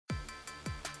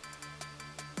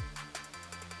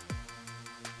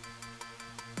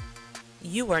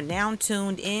You are now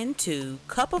tuned in to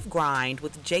Cup of Grind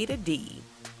with Jada D.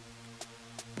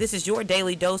 This is your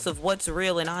daily dose of what's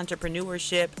real in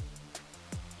entrepreneurship.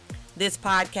 This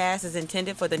podcast is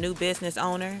intended for the new business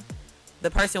owner, the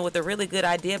person with a really good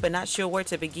idea but not sure where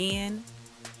to begin,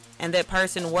 and that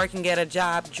person working at a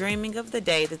job dreaming of the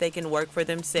day that they can work for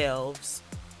themselves.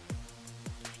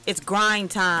 It's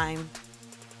grind time.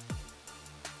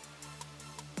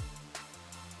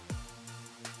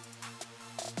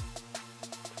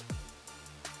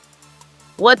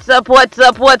 What's up, what's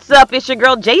up, what's up? It's your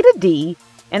girl Jada D,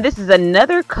 and this is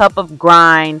another cup of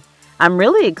grind. I'm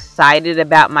really excited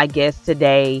about my guest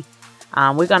today.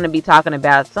 We're going to be talking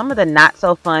about some of the not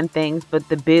so fun things, but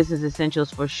the business essentials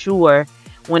for sure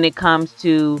when it comes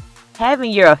to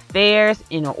having your affairs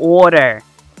in order.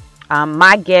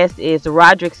 My guest is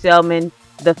Roderick Selman,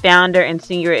 the founder and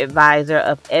senior advisor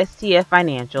of STF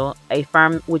Financial, a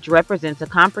firm which represents a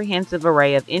comprehensive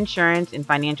array of insurance and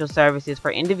financial services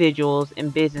for individuals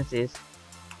and businesses,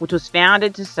 which was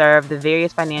founded to serve the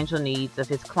various financial needs of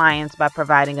his clients by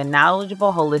providing a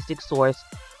knowledgeable, holistic source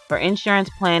for insurance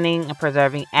planning and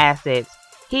preserving assets.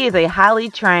 He is a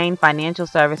highly trained financial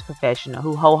service professional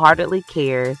who wholeheartedly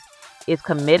cares, is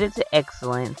committed to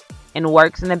excellence, and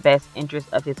works in the best interest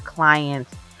of his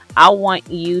clients. I want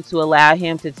you to allow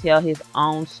him to tell his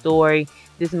own story.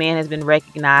 This man has been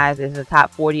recognized as a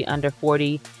top 40 under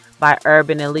 40 by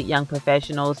Urban Elite Young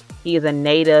Professionals. He is a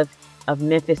native of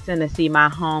Memphis, Tennessee, my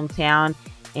hometown.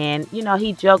 And,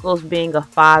 he juggles being a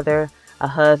father, a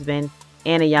husband,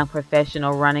 and a young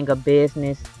professional running a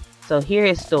business. So hear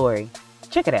his story.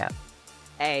 Check it out.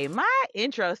 Hey, my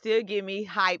intro still give me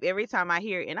hype every time I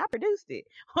hear it, and I produced it.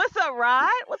 What's up, Rod?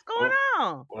 What's going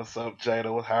on? What's up,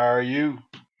 Jada? How are you?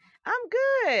 I'm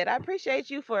good. I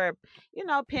appreciate you for,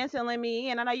 penciling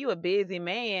me in. I know you a busy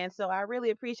man, so I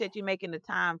really appreciate you making the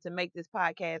time to make this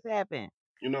podcast happen.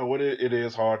 You know what? It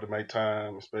is hard to make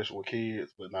time, especially with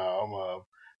kids. But now I'm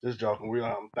just joking.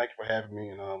 Thank you for having me,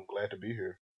 and I'm glad to be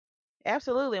here.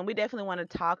 Absolutely. And we definitely want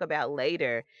to talk about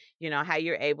later, how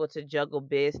you're able to juggle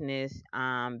business,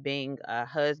 being a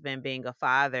husband, being a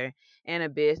father, and a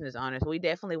business owner. So we're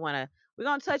going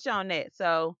to touch on that.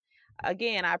 So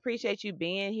again, I appreciate you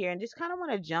being here and just kind of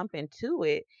want to jump into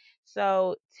it.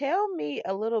 So tell me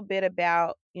a little bit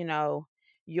about,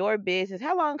 your business.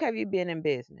 How long have you been in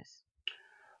business?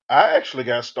 I actually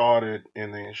got started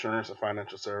in the insurance and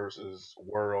financial services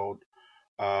world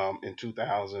in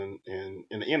 2000, in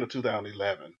the end of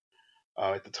 2011.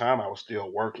 At the time, I was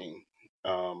still working. I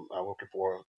was working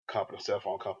for a company, a cell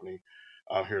phone company,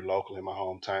 here locally in my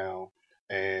hometown,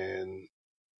 and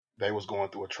they was going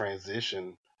through a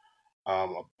transition, a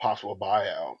possible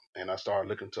buyout, and I started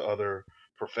looking to other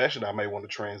profession I may want to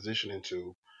transition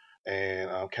into,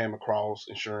 and came across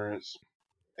insurance,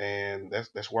 and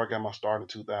that's where I got my start in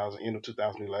 2000, end of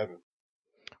 2011.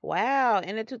 Wow,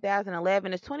 in the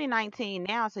 2011, it's 2019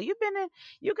 now. So you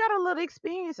got a little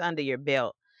experience under your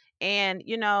belt. And,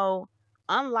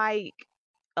 unlike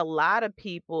a lot of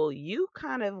people, you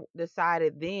kind of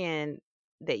decided then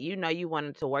that you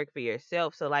wanted to work for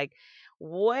yourself. So like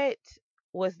what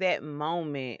was that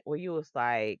moment where you was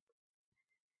like,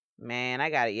 man,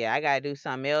 I gotta do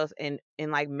something else and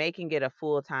like making it a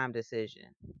full-time decision.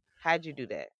 How'd you do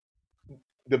that?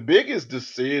 The biggest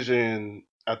decision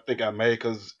I think I made,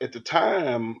 because at the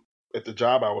time, at the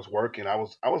job I was working, I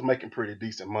was making pretty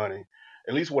decent money,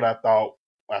 at least what I thought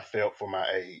I felt for my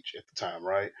age at the time,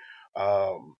 right?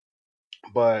 Um,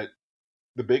 but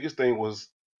the biggest thing was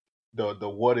the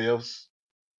what ifs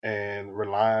and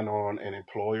relying on an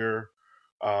employer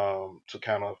to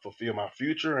kind of fulfill my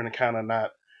future and kind of not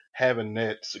having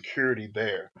that security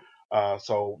there.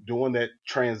 So doing that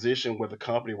transition where the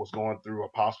company was going through a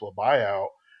possible buyout,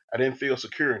 I didn't feel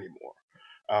secure anymore.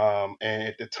 And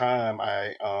at the time,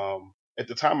 my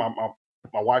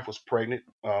wife was pregnant.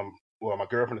 Well, my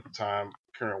girlfriend at the time,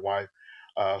 current wife,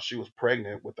 she was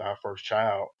pregnant with our first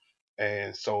child,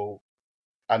 and so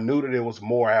I knew that there was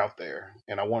more out there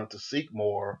and I wanted to seek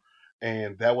more.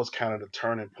 And that was kind of the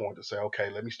turning point to say,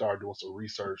 okay, let me start doing some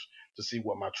research to see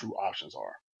what my true options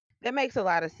are. That makes a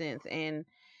lot of sense. And,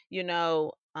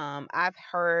 I've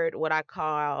heard what I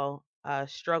call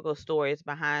struggle stories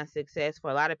behind success for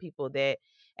a lot of people that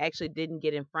actually didn't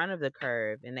get in front of the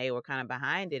curve and they were kind of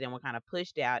behind it and were kind of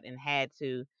pushed out and had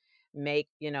to make,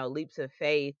 leaps of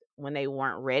faith when they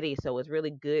weren't ready. So it's really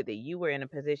good that you were in a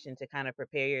position to kind of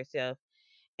prepare yourself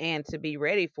and to be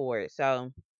ready for it.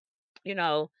 So, you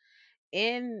know,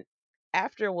 in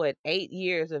after what 8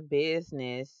 years of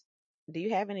business, do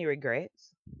you have any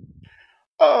regrets?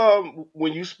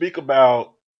 When you speak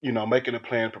about, making a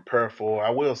plan, prepare for, I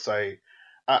will say,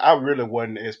 I really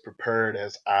wasn't as prepared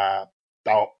as I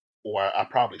thought or I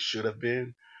probably should have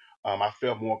been. I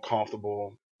felt more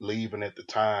comfortable leaving at the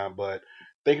time, but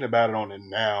thinking about it on it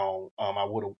now, I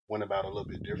would have went about it a little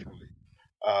bit differently.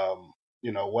 Um,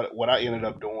 what I ended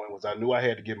up doing was I knew I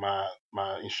had to get my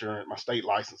insurance, my state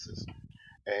licenses,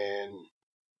 and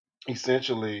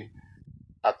essentially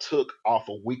I took off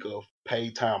a week of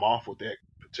paid time off with that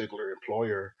particular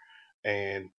employer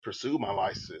and pursued my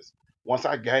license. Once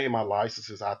I gained my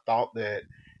licenses, I thought that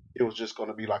it was just going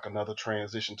to be like another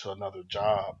transition to another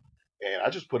job, and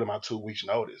I just put in my 2 weeks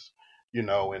notice, and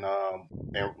kind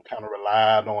of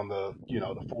relied on the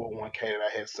 401k that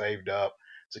I had saved up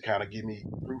to kind of get me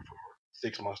through for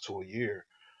 6 months to a year.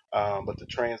 But the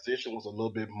transition was a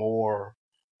little bit more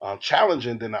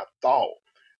challenging than I thought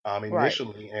Right.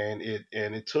 initially, and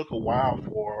it took a while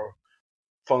for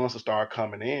funds to start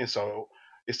coming in. So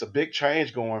it's a big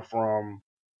change going from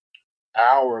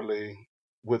hourly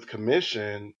with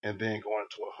commission and then going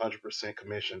to 100%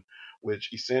 commission,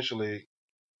 which essentially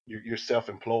you're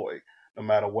self-employed. No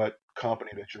matter what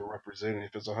company that you're representing,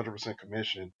 if it's 100%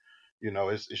 commission,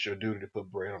 it's your duty to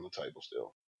put bread on the table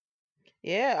still.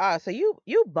 Yeah. So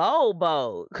you bold,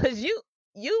 cause you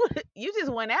you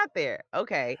just went out there.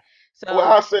 Okay. Well, So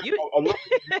I said you a little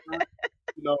bit different,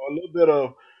 a little bit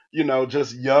of,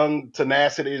 just young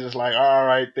tenacity, just like, all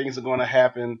right, things are going to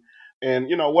happen. And,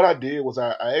 what I did was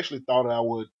I actually thought I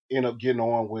would end up getting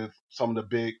on with some of the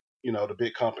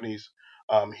big companies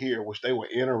here, which they were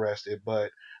interested,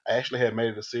 but I actually had made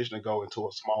a decision to go into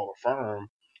a smaller firm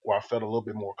where I felt a little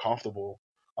bit more comfortable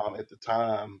at the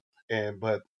time.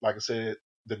 But like I said,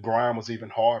 the grind was even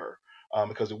harder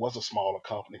because it was a smaller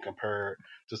company compared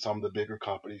to some of the bigger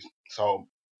companies. So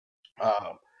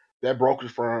um, that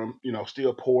brokerage firm,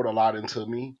 still poured a lot into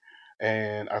me,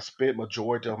 and I spent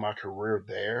majority of my career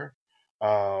there.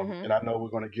 Mhm. And I know we're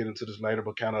going to get into this later,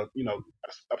 but kind of,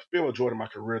 I spent majority of my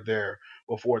career there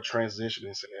before transitioning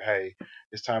and saying, hey,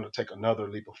 it's time to take another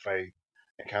leap of faith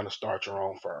and kind of start your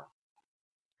own firm.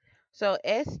 So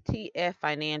STF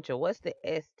Financial, what's the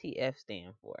STF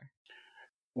stand for?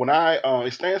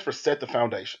 It stands for Set the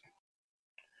Foundation.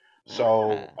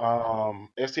 So Ah.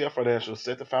 STF Financial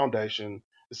set the foundation.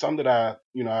 It's something that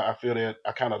I feel that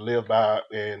I kind of live by,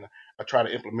 and I try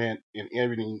to implement in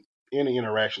any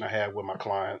interaction I have with my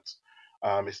clients.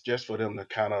 It's just for them to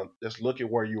kind of just look at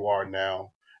where you are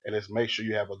now, and just make sure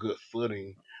you have a good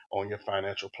footing on your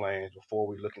financial plans before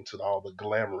we look into all the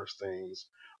glamorous things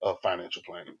of financial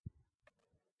planning.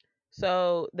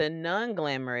 So the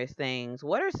non-glamorous things,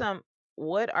 what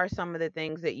are some of the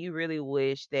things that you really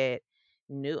wish that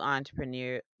new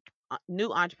entrepreneur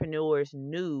new entrepreneurs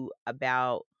knew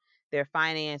about their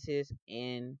finances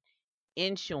and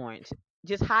insurance?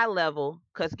 Just high level,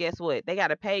 cuz guess what? They got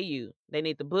to pay you. They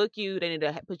need to book you. They need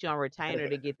to put you on retainer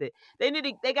to get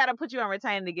they got to put you on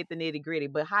retainer to get the nitty-gritty.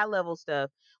 But high level stuff,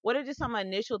 what are just some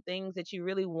initial things that you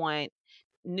really want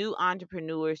new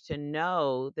entrepreneurs to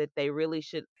know that they really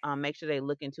should make sure they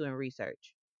look into and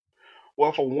research?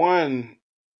 Well, for one,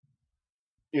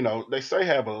 they say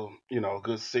have a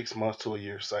good 6 months to a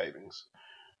year savings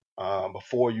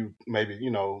before you maybe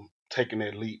taking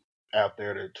that leap out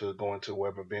there to go into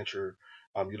whatever venture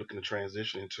you're looking to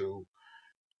transition into.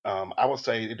 I would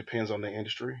say it depends on the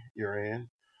industry you're in,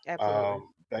 Absolutely.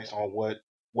 based on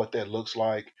what that looks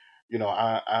like.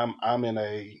 I'm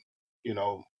in you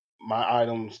know my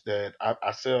items that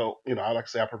I sell. I like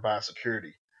to say I provide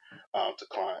security to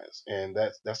clients, and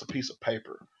that's a piece of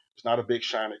paper. It's not a big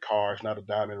shiny car. It's not a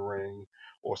diamond ring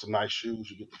or some nice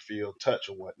shoes you get to feel, touch,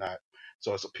 or whatnot.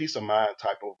 So it's a peace of mind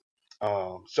type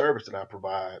of service that I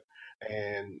provide.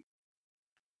 And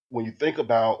when you think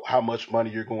about how much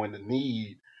money you're going to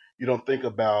need, you don't think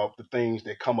about the things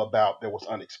that come about that was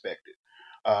unexpected.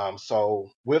 So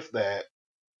with that,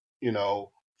 you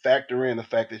know, factor in the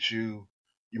fact that you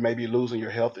may be losing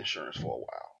your health insurance for a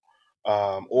while.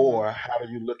 Hmm. Or how are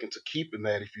you looking to keeping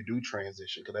that if you do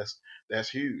transition? Because that's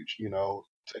huge.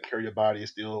 Taking care of your body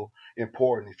is still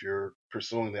important if you're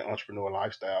pursuing the entrepreneur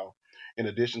lifestyle. In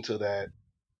addition to that,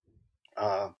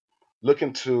 uh,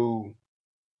 looking to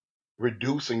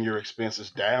reducing your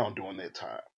expenses down during that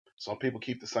time. Some people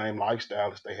keep the same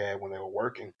lifestyle as they had when they were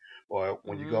working, but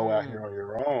when you go out here Mm. on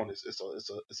your own,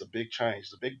 it's a big change,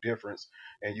 it's a big difference,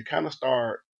 and you kind of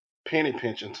start penny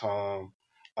pinching, Tom,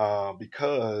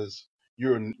 because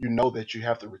you know that you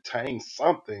have to retain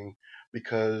something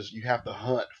because you have to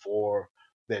hunt for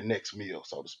that next meal,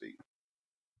 so to speak.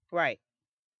 Right.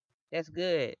 That's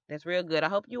good. That's real good. I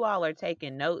hope you all are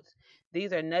taking notes.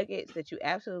 These are nuggets that you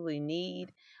absolutely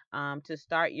need to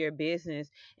start your business.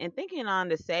 And thinking on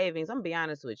the savings, I'm gonna be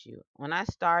honest with you. When I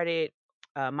started,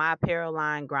 My apparel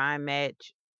line, Grind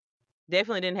Match,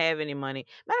 definitely didn't have any money.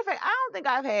 Matter of fact, I don't think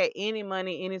I've had any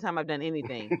money anytime I've done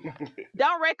anything.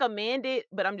 Don't recommend it,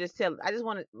 but I'm just telling. I just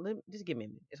want to just give me a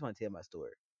minute. I just want to tell my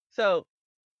story. So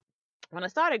when I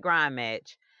started Grind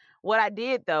Match, what I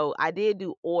did though, I did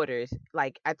do orders.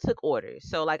 Like I took orders.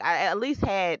 So like I at least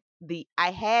had the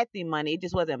money. It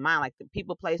just wasn't mine. Like the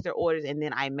people placed their orders and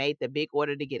then I made the big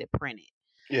order to get it printed.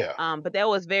 Yeah. But that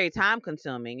was very time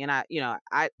consuming, and I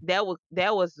that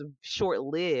was short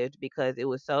lived because it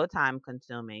was so time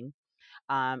consuming.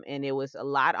 And it was a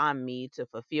lot on me to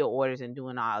fulfill orders and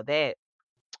doing all that.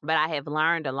 But I have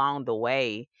learned along the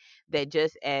way that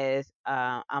just as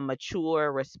a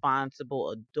mature,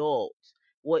 responsible adult,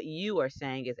 what you are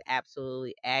saying is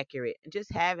absolutely accurate.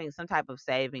 Just having some type of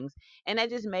savings, and that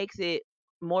just makes it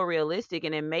more realistic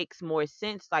and it makes more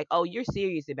sense. Like, oh, you're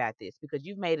serious about this because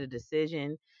you've made a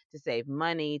decision to save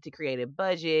money, to create a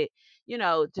budget,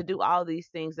 to do all these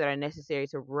things that are necessary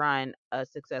to run a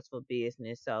successful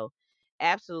business. So,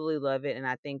 absolutely love it. And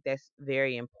I think that's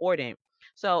very important.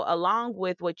 So, along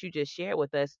with what you just shared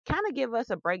with us, kind of give us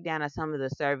a breakdown of some of the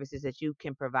services that you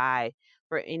can provide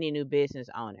for any new business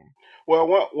owner.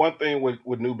 Well, one thing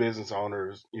with new business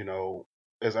owners,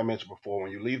 as I mentioned before,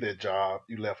 when you leave that job,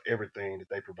 you left everything that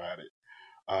they provided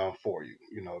for you.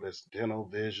 That's dental,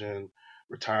 vision,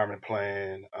 retirement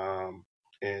plan,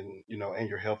 and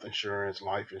your health insurance,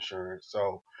 life insurance.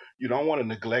 So you don't want to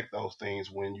neglect those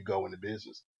things when you go into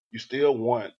business. You still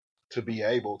want to be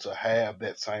able to have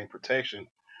that same protection,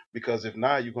 because if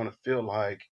not, you're going to feel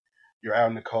like you're out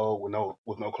in the cold with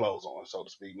no clothes on, so to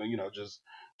speak.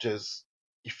 Just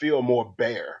you feel more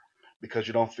bare because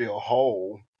you don't feel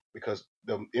whole, because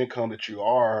the income that you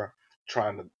are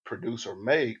trying to produce or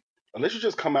make, unless you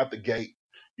just come out the gate,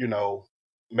 you know,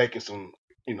 making some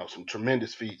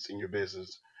tremendous feats in your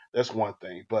business. That's one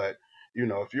thing. But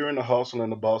if you're in the hustle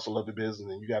and the bustle of the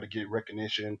business and you got to get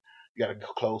recognition, you got to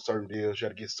close certain deals, you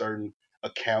got to get certain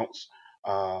accounts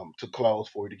to close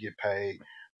for you to get paid,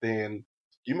 then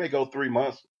you may go 3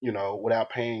 months, without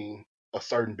paying a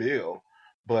certain bill.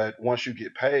 But once you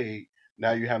get paid,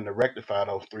 now you're having to rectify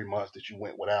those 3 months that you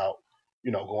went without,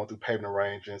 going through payment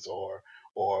arrangements or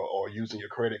using your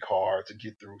credit card to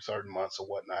get through certain months or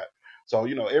whatnot. So,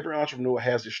 every entrepreneur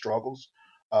has their struggles.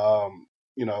 Um,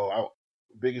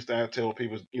 biggest thing I tell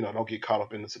people is, don't get caught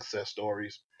up in the success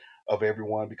stories of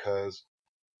everyone, because,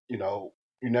 you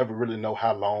never really know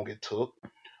how long it took,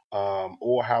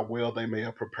 or how well they may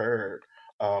have prepared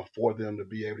for them to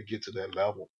be able to get to that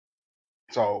level.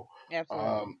 So,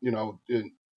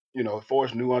 Absolutely. as far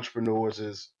as new entrepreneurs,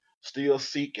 is still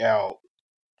seek out,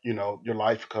 your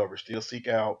life coverage, still seek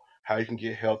out how you can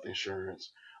get health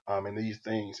insurance, and these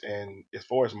things. And as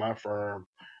far as my firm,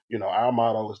 our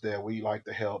motto is that we like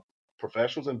to help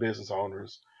professionals and business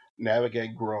owners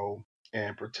navigate, grow,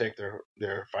 and protect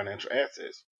their financial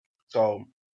assets. So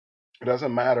it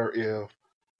doesn't matter if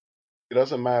it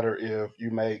doesn't matter if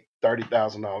you make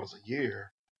 $30,000 a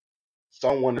year.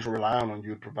 Someone is relying on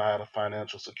you to provide a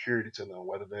financial security to them,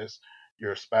 whether that's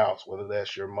your spouse, whether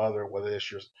that's your mother, whether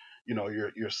that's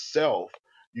yourself.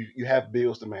 You have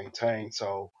bills to maintain.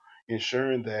 So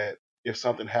ensuring that if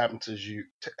something happened to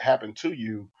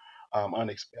you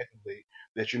unexpectedly,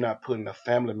 that you're not putting a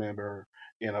family member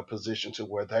in a position to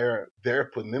where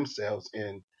they're putting themselves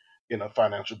in a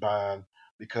financial bind,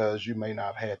 because you may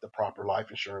not have had the proper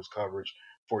life insurance coverage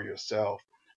for yourself,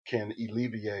 can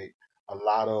alleviate a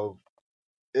lot of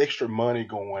extra money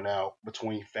going out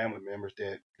between family members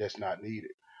that's not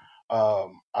needed.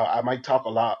 I might talk a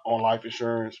lot on life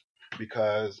insurance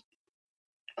because,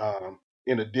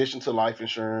 in addition to life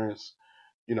insurance,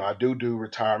 I do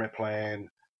retirement plan.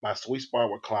 My sweet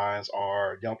spot with clients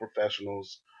are young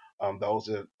professionals, those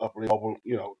that upper level,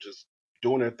 just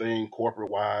doing their thing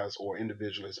corporate wise or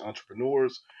individual as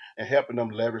entrepreneurs, and helping them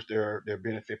leverage their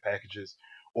benefit packages,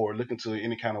 or looking to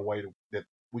any kind of way that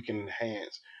we can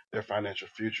enhance their financial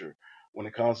future. When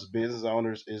it comes to business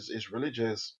owners, is really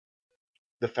just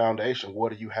the foundation.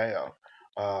 What do you have?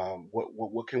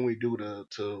 What can we do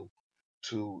to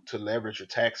leverage your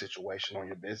tax situation on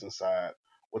your business side?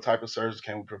 What type of service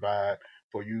can we provide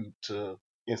for you to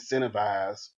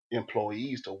incentivize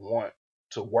employees to want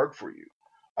to work for you?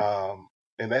 Um,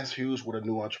 and that's huge with a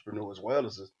new entrepreneur as well,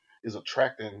 is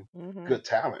attracting Hmm. good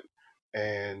talent.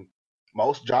 And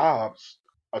most jobs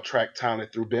attract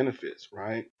talent through benefits,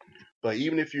 right? But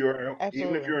even if you're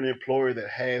Absolutely. an employer that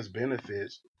has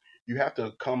benefits, you have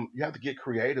to get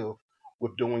creative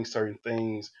with doing certain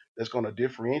things that's going to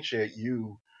differentiate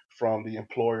you from the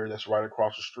employer that's right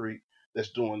across the street,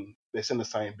 that's in the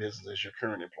same business as your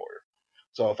current employer.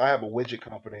 So if I have a widget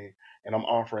company and I'm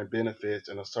offering benefits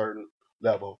in a certain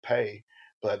level of pay,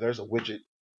 but there's a widget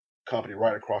company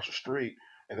right across the street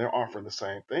and they're offering the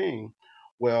same thing.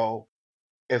 Well,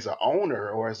 as an owner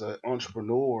or as an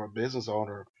entrepreneur or business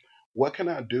owner, what can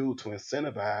I do to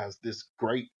incentivize this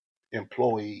great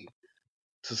employee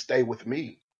to stay with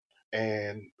me?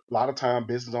 And a lot of time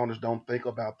business owners don't think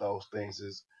about those things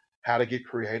is how to get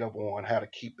creative on how to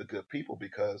keep the good people,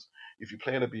 because if you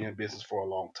plan to be in business for a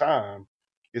long time,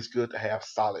 it's good to have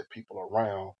solid people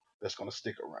around that's going to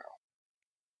stick around.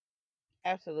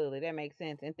 Absolutely, that makes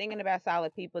sense. And thinking about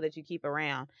solid people that you keep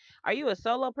around, are you a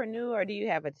solopreneur or do you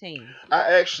have a team?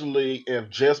 I actually have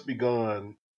just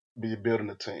begun be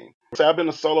building a team. So I've been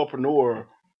a solopreneur,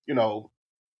 you know,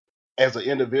 as an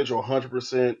individual,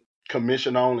 100%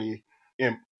 commission only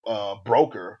in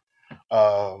broker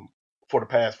for the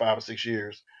past 5 or 6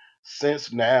 years.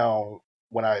 Since now,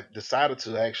 when I decided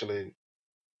to actually,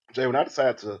 Jay, when I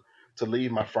decided to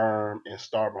leave my firm and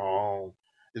start my own,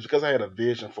 it's because I had a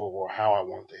vision for how I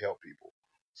wanted to help people.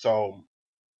 So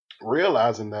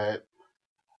realizing that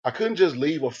I couldn't just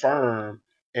leave a firm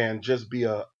and just be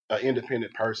a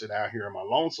independent person out here in my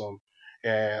lonesome,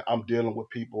 and I'm dealing with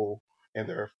people and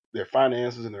their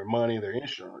finances and their money and their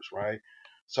insurance, right?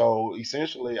 So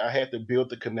essentially, I had to build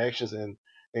the connections and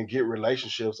get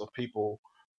relationships of people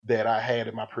that I had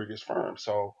in my previous firm.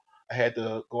 So I had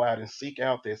to go out and seek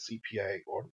out that CPA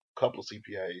or a couple of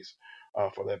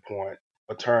CPAs for that point,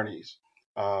 attorneys.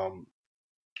 Um,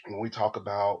 when we talk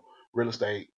about real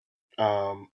estate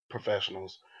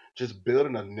professionals, just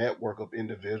building a network of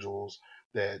individuals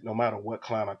that no matter what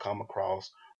client I come across,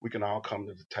 we can all come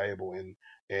to the table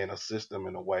and assist them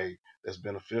in a way that's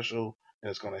beneficial and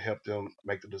it's going to help them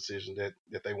make the decision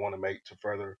that they want to make to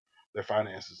further their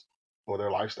finances or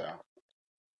their lifestyle.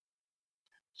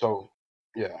 So,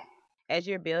 yeah, As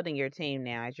you're building your team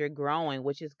now, as you're growing,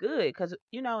 which is good because,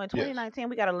 in yes. 2019,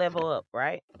 we got to level up,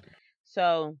 right?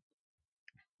 So,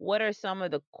 what are some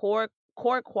of the core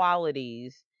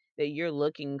qualities that you're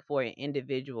looking for in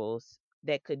individuals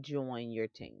that could join your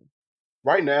team?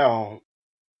 Right now,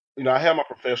 I have my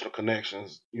professional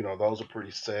connections. Those are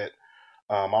pretty set.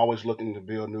 Always looking to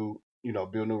build new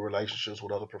relationships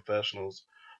with other professionals.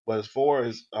 But as far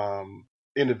as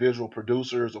individual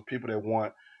producers or people that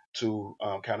want to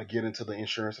kind of get into the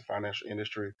insurance and financial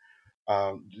industry,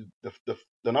 the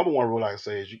number one rule I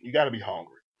say is you got to be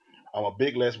hungry. I'm a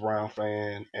big Les Brown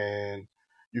fan, and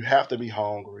you have to be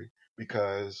hungry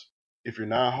because if you're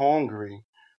not hungry,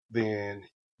 then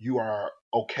you are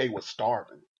okay with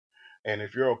starving. And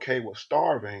if you're okay with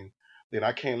starving, then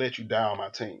I can't let you down my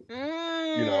team. So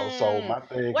Mm. my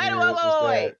thing Wait, wait, is wait, that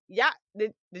wait. Y'all,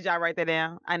 did y'all write that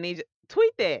down? I need you.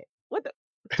 Tweet that. What the?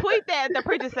 Tweet that. The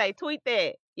preacher say, tweet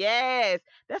that. Yes.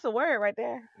 That's a word right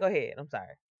there. Go ahead. I'm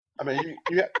sorry. I mean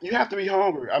you have to be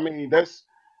hungry. I mean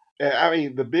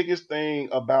the biggest thing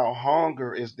about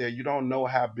hunger is that you don't know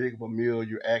how big of a meal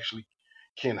you actually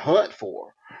can hunt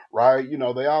for, right?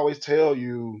 They always tell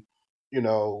you, you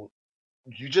know,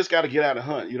 you just got to get out and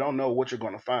hunt. You don't know what you're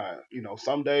going to find.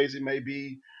 Some days it may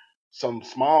be some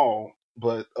small,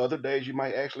 but other days you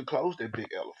might actually close that big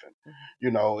elephant.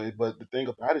 Mhm. But the thing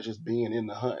about it is just being in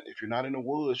the hunt. If you're not in the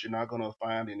woods, you're not going to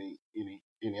find any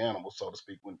animals, so to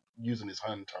speak, when using this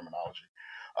hunting terminology.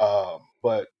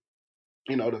 But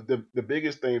the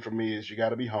biggest thing for me is you got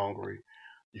to be hungry.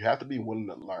 You have to be willing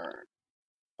to learn.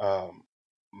 Um,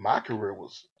 my career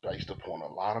was based upon a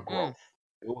lot of Mm. growth.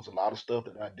 It was a lot of stuff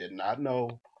that I did not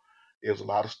know. It was a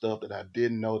lot of stuff that I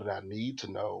didn't know that I need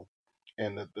to know.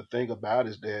 And the thing about it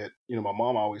is that, my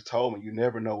mom always told me, you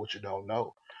never know what you don't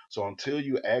know. So until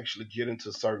you actually get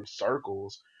into certain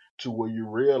circles to where you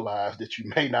realize that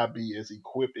you may not be as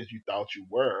equipped as you thought you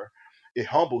were, it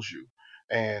humbles you.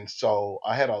 And so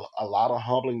I had a lot of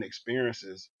humbling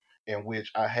experiences in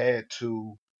which I had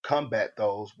to combat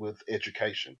those with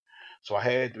education. So I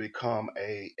had to become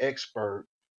a expert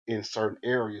in certain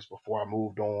areas before I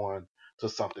moved on to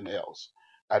something else.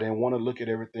 I didn't want to look at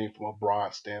everything from a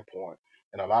broad standpoint.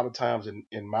 And a lot of times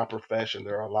in my profession,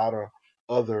 there are a lot of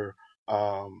other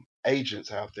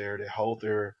agents out there that hold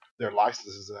their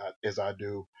licenses as I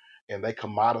do, and they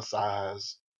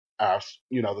commoditize our,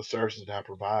 the services that I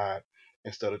provide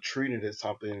instead of treating it as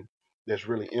something that's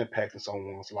really impacting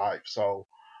someone's life. So,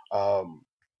 um,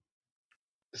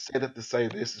 said it to say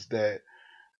this is that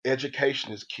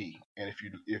education is key, and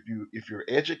if you're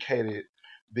educated,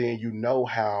 then you know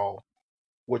how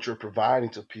what you're providing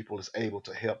to people is able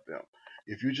to help them.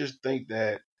 If you just think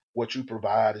that what you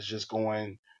provide is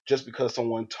just because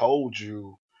someone told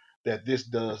you that this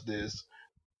does this,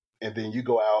 and then you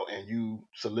go out and you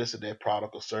solicit that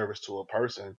product or service to a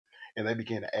person, and they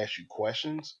begin to ask you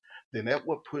questions, then that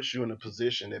what puts you in a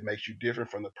position that makes you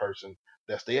different from the person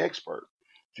that's the expert.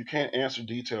 If you can't answer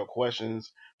detailed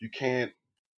questions, you can't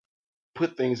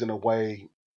put things in a way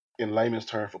in layman's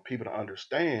terms for people to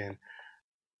understand,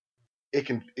 it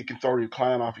can throw your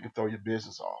client off, it can throw your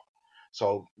business off.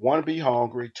 So one, be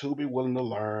hungry, two, be willing to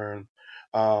learn,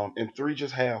 and three,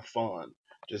 just have fun.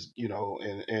 Just with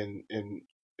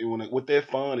that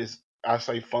fun is, I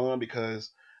say fun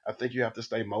because I think you have to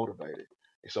stay motivated.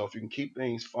 And so if you can keep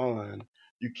things fun,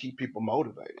 you keep people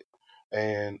motivated.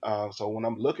 And so when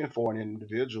I'm looking for an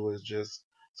individual, is just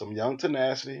some young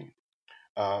tenacity,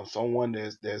 someone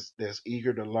that's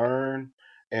eager to learn,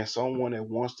 and someone that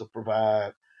wants to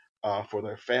provide for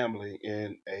their family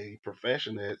in a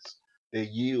profession that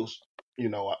yields,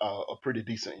 a pretty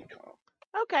decent income.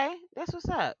 Okay, that's what's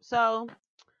up. So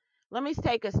let me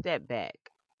take a step back.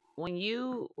 When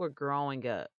you were growing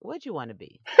up, what'd you want to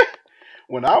be?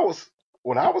 When I was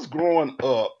growing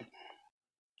up,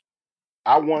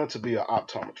 I wanted to be an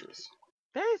optometrist.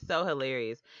 That is so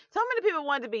hilarious. So many people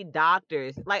wanted to be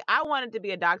doctors. Like I wanted to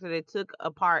be a doctor that took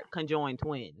apart conjoined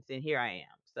twins, and here I am.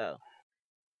 So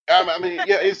I mean,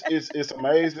 yeah, it's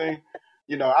amazing.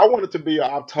 I wanted to be an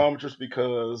optometrist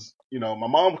because my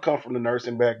mom come from the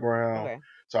nursing background, okay.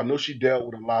 so I knew she dealt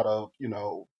with a lot of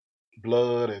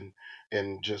blood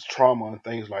and just trauma and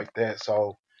things like that.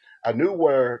 So I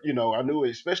knew,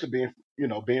 especially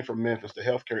being from Memphis, the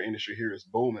healthcare industry here is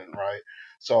booming, right?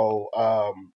 So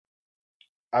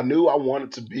I knew I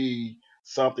wanted to be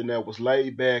something that was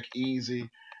laid back, easy,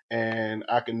 and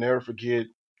I can never forget.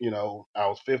 I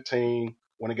was 15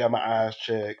 when I got my eyes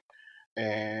checked,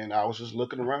 and I was just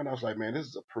looking around. I was like, man, this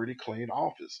is a pretty clean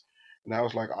office. And I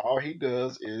was like, all he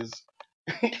does is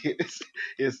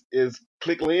is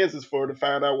click lenses for to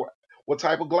find out what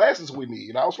type of glasses we need.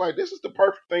 And I was like, this is the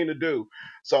perfect thing to do.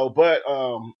 So, but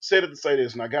said it to say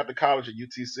this, and I got to college at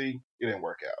UTC, it didn't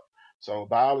work out. So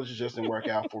biology just didn't work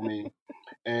out for me,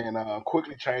 and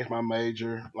quickly changed my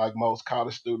major, like most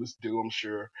college students do, I'm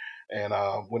sure, and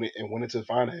went into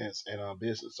finance and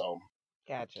business. So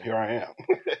Gotcha. here I am.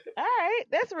 All right,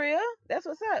 that's real. That's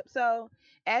what's up. So,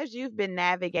 as you've been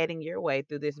navigating your way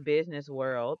through this business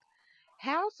world,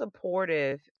 how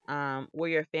supportive were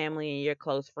your family and your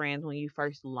close friends when you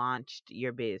first launched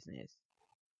your business?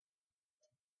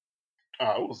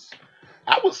 It was,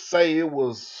 I would say it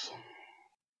was,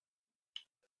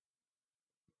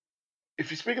 if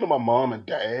you're speaking to my mom and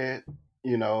dad,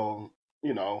 you know,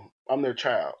 I'm their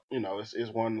child.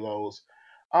 It's one of those,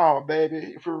 oh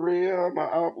baby, for real,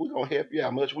 we gonna help you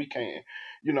out much we can.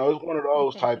 It's one of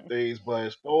those type things. But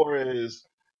as far as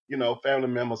family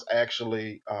members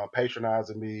actually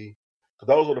patronizing me, 'cause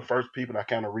those were the first people I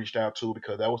kind of reached out to,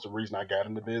 because that was the reason I got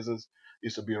into business,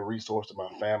 is to be a resource to my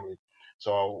family.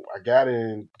 So I got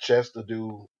in just to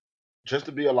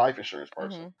be a life insurance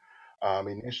person, Mhm.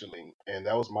 initially, and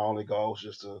that was my only goal, was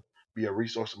just to be a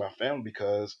resource to my family,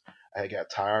 because I got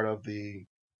tired of the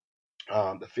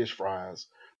fish fries.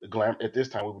 The glam At this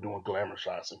time we were doing glamour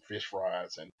shots and fish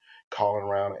fries, and calling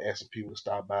around and asking people to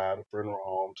stop by the funeral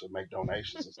home to make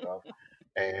donations and stuff.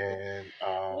 And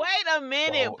Wait a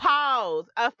minute, so pause.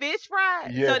 A fish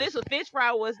fry? So this yes. was fish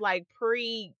fry was like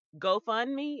pre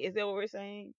GoFundMe? Is that what we're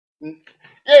saying? Mm,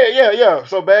 yeah, yeah, yeah.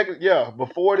 So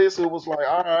before this, it was like,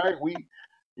 all right, we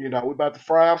about to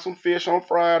fry up some fish on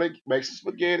Friday, make some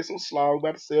spaghetti, some slaw. We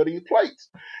about to sell these plates,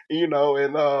 and Wow.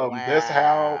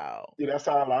 that's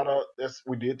how a lot of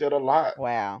we did that a lot.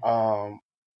 Wow. Um,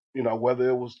 whether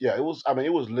it was, yeah, it was. I mean,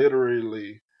 it was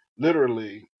literally,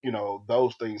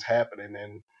 those things happening.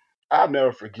 And I'll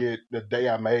never forget the day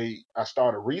I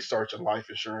started researching life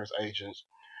insurance agents,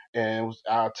 and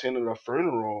I attended a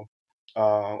funeral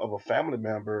of a family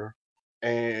member,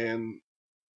 and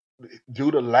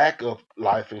due to lack of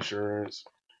life insurance,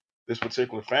 this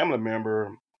particular family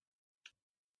member,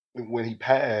 when he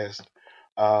passed,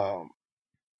 um,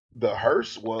 the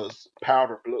hearse was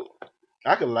powder blue.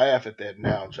 I can laugh at that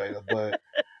now, Jada, but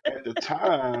at the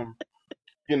time,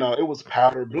 it was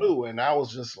powder blue, and I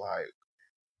was just like,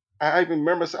 I even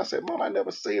remember, I said, "Mom, I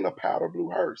never seen a powder blue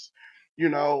hearse,"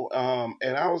 and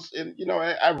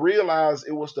I realized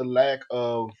it was the lack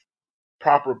of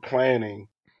proper planning,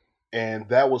 and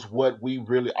that was what we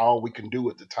really all we can do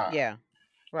at the time. Yeah.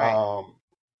 Right. Um,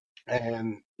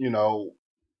 and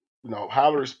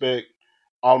highly respect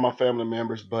all of my family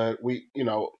members, but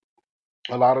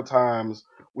a lot of times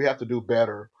we have to do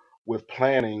better with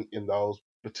planning in those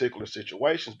particular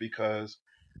situations, because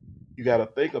you got to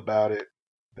think about it.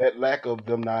 That lack of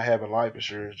them not having life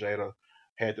insurance, Jada,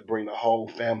 had to bring the whole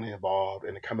family involved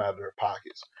and to come out of their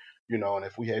pockets. And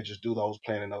if we had just do those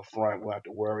planning up front, we'll have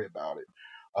to worry about it.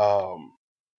 Um,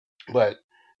 but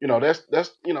that's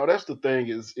the thing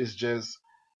is just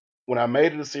when I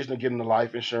made the decision to get into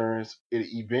life insurance, it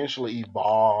eventually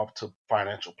evolved to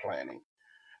financial planning.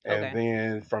 And Okay.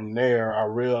 then from there, I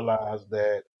realized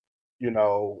that,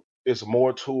 it's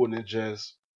more to it than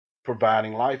just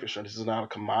providing life insurance. This is not a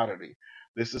commodity.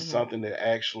 This is Hmm. something that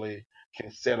actually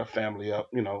can set a family up,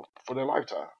 for their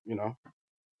lifetime.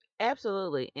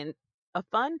 Absolutely. And a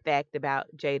fun fact about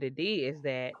Jada D is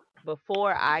that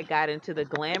before I got into the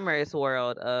glamorous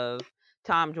world of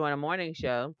Tom Joyner Morning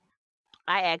Show,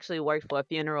 I actually worked for a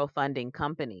funeral funding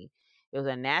company. It was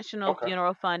a national Okay.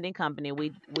 funeral funding company.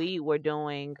 We were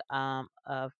doing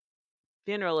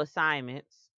funeral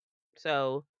assignments.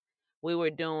 So we were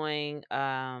doing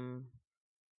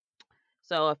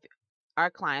so if our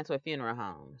clients were funeral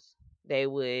homes, they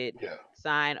would Yeah.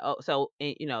 sign. Oh, so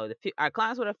our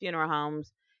clients were the funeral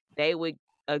homes. They would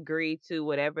agree to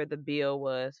whatever the bill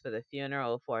was for the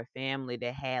funeral for a family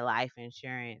that had life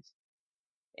insurance,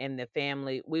 and the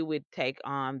family we would take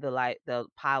on the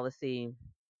policy.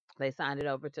 They signed it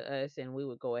over to us, and we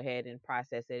would go ahead and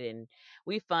process it, and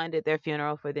we funded their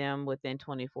funeral for them within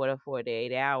 24 to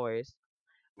 48 hours.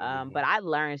 But Hmm. I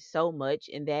learned so much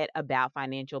in that about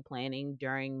financial planning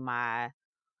during my,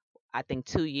 I think,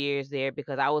 2 years there,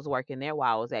 because I was working there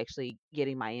while I was actually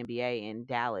getting my MBA in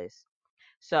Dallas.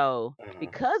 So Hmm.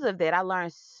 because of that, I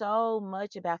learned so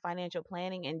much about financial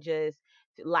planning and just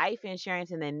life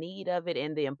insurance and the need of it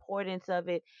and the importance of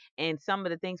it, and some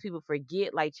of the things people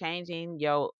forget, like changing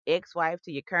your ex-wife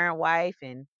to your current wife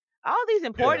and all these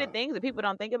important Yeah. things that people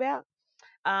don't think about.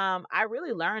 I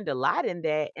really learned a lot in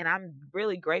that, and I'm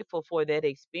really grateful for that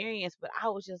experience. But I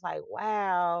was just like,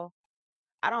 wow,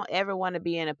 I don't ever want to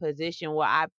be in a position where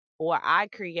I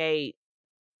create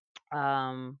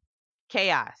um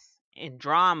chaos and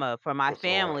drama for my That's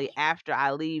all family right. after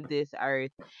I leave this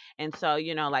earth. And so,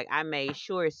 like, I made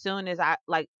sure as soon as I,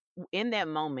 like, in that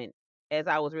moment, as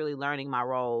I was really learning my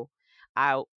role,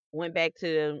 I went back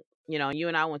to, you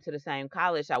and I went to the same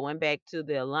college. I went back to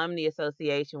the Alumni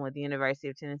Association with the University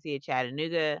of Tennessee at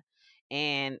Chattanooga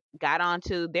and got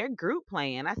onto their group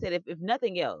plan. I said, if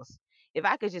nothing else, if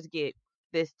I could just get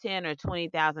this $10 or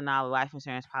 $20,000 life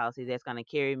insurance policy that's going to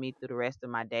carry me through the rest of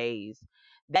my days,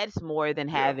 that's more than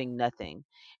Yeah. having nothing.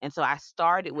 And so I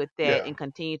started with that Yeah. and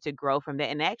continued to grow from that.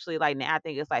 And actually, like, now I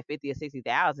think it's like 50 or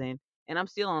 60,000, and I'm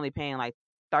still only paying like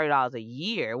 $30 a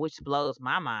year, which blows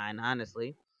my mind,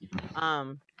 honestly.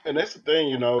 Um, And that's the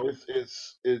thing,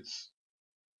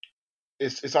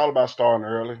 it's all about starting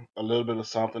early. A little bit of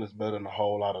something is better than a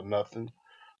whole lot of nothing.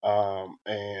 And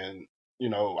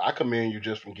I commend you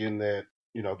just from getting that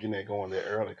going there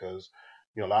early because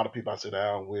a lot of people I sit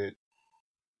down with,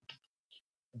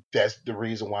 that's the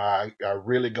reason why I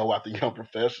really go after young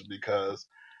professionals because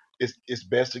it's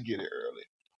best to get it early.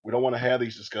 We don't want to have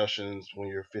these discussions when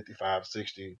you're 55,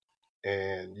 60,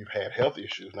 and you've had health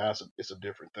issues. Now it's a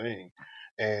different thing.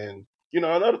 And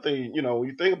another thing, when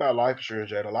you think about life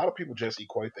insurance, Jad, a lot of people just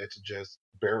equate that to just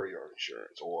burial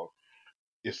insurance or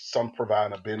it's some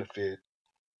providing a benefit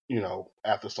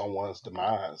after someone's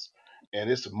demise. And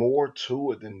it's more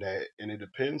to it than that. And it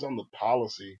depends on the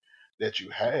policy that you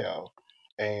have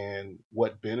and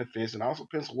what benefits, and also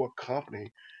depends on what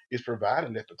company is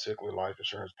providing that particular life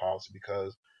insurance policy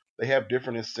because they have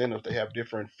different incentives, they have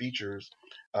different features.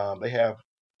 They have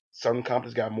certain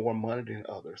companies got more money than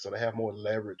others, so they have more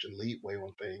leverage and leeway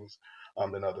on things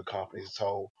than other companies.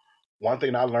 So one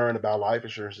thing I learned about life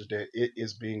insurance is that it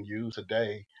is being used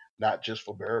today not just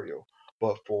for burial,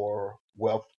 but for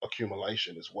wealth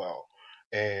accumulation as well.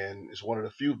 And it's one of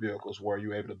the few vehicles where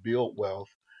you're able to build wealth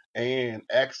and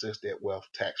access that wealth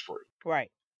tax free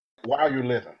right. while you're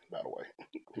living, by the way.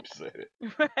 You said it.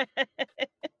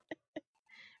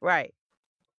 Right.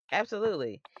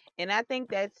 Absolutely. And I think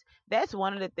that's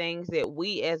one of the things that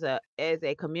we as a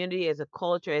community, as a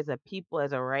culture, as a people,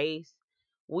 as a race,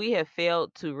 we have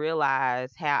failed to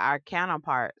realize how our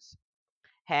counterparts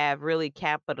have really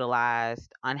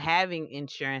capitalized on having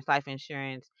insurance, life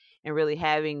insurance, and really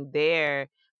having their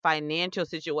financial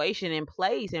situation in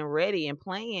place and ready and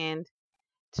planned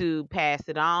to pass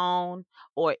it on,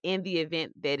 or in the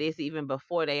event that it's even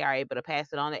before they are able to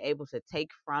pass it on, they're able to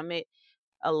take from it.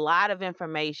 A lot of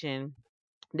information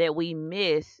that we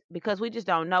miss because we just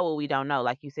don't know what we don't know,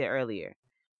 like you said earlier.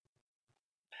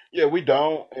 Yeah, we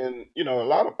don't, and a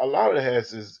lot of it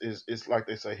has is it's like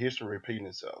they say history repeating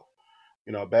itself.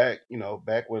 Back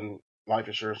when life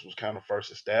insurance was kind of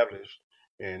first established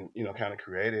and kind of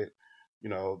created, you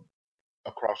know,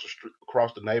 across the street,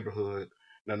 across the neighborhood,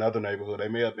 in another neighborhood, they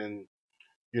may have been,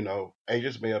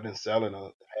 agents may have been selling a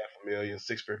half a million,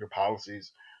 six-figure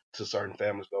policies to certain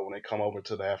families though when they come over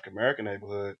to the African American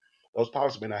neighborhood, those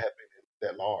policies may not have been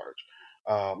that large.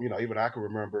 Even I can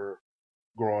remember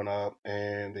growing up,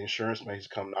 and the insurance mates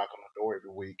come knock on the door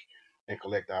every week and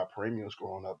collect our premiums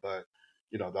growing up. But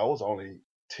those only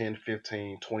 10,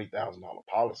 15, $20,000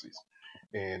 policies,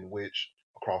 in which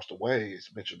across the way, as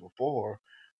mentioned before,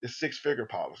 is six-figure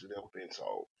policy that was being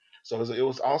sold. So it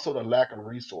was also the lack of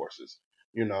resources,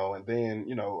 and then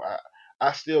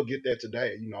I still get that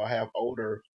today. I have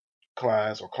older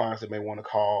clients or clients that may want to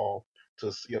call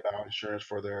to see about insurance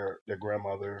for their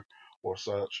grandmother or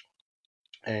such,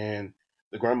 and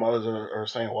the grandmothers are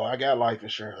saying, "Well, I got life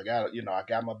insurance. I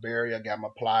got my berry, I got my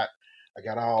plot, I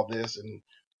got all this,"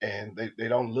 and they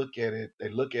don't look at it. They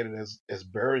look at it as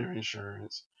burial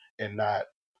insurance and not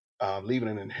leaving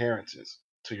an inheritance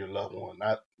to your loved one,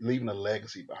 not leaving a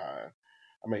legacy behind.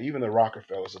 I mean, even the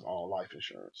Rockefellers have owned life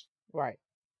insurance. Right.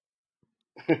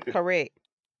 Correct.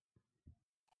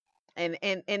 And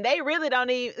they really don't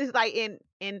even, it's like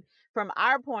in from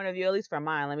our point of view, at least from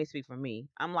mine, let me speak for me.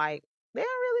 I'm like, they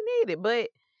don't really need it, but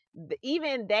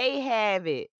even they have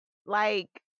it. Like,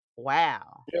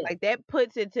 wow. Yeah, Like but that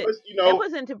puts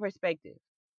into perspective.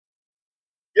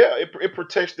 yeah, it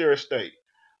protects their estate.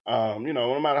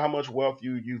 No matter how much wealth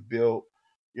you've built,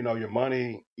 your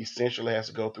money essentially has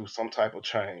to go through some type of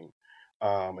chain.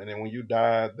 And then when you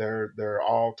die, there are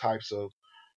all types of,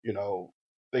 you know,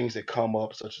 things that come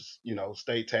up, such as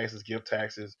state taxes, gift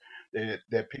taxes,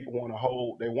 that people want to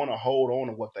hold. They want to hold on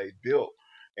to what they built,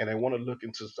 and they want to look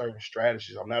into certain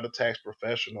strategies. I'm not a tax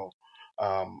professional.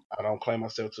 I don't claim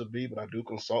myself to be, but I do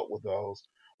consult with those.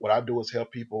 What I do is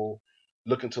help people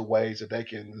look into ways that they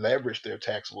can leverage their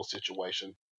taxable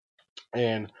situation.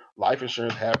 And life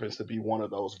insurance happens to be one of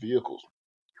those vehicles.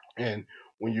 And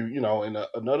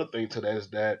another thing to that is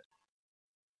that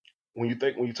when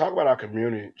you talk about our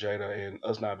community, Jada, and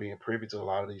us not being privy to a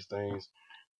lot of these things,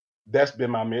 that's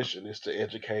been my mission, is to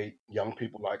educate young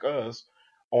people like us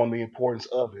on the importance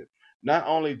of it, not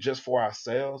only just for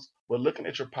ourselves but looking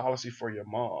at your policy for your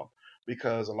mom,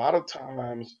 because a lot of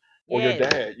times, or your Yes.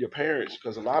 dad, your parents,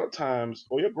 because a lot of times,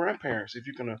 or your grandparents, if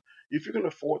you can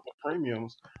afford the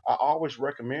premiums, I always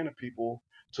recommend to people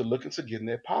to look into getting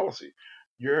that policy.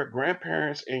 Your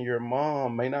grandparents and your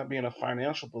mom may not be in a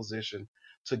financial position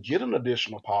to get an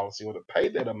additional policy or to pay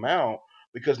that amount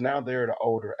because now they're at an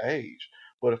older age.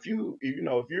 But if you're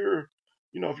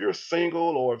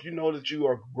single, or if you know that you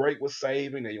are great with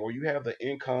saving, or you have the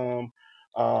income,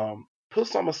 put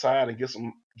some aside and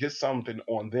get something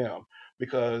on them,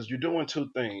 because you're doing two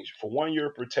things. For one,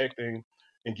 you're protecting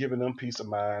and giving them peace of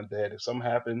mind that if something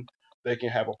happens, they can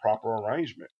have a proper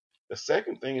arrangement. The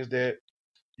second thing is that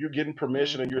you're getting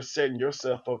permission and Mhm. you're setting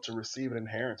yourself up to receive an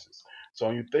inheritance. So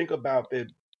when you think about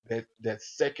that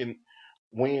second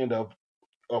wind of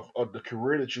the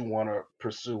career that you want to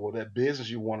pursue, or that business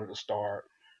you wanted to start,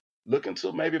 look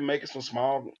into maybe making some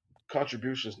small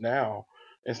contributions now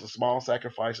and some small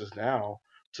sacrifices now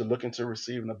to look into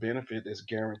receiving a benefit that's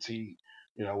guaranteed.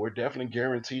 We're definitely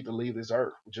guaranteed to leave this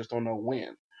earth. We just don't know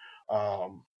when.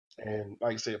 And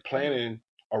like I said, Mhm. planning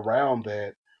around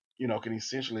that, can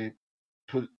essentially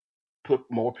put put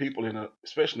more people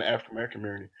especially in the African American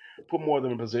community, put more of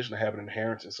them in a position to have an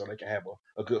inheritance so they can have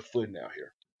a good footing out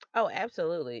here. Oh,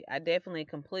 absolutely. I definitely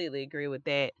completely agree with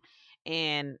that.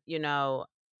 And,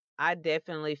 I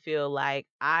definitely feel like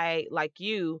like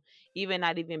you, even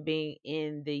not even being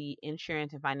in the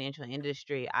insurance and financial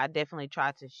industry, I definitely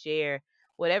try to share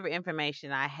whatever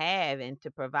information I have and to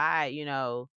provide,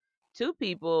 to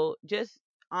people just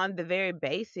on the very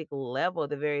basic level,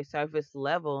 the very surface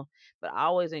level, but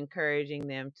always encouraging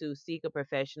them to seek a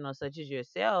professional such as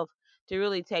yourself to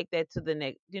really take that to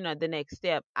the next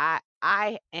step.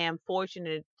 I am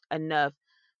fortunate enough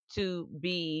to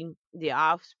be the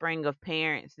offspring of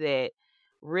parents that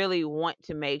really want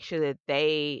to make sure that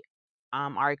they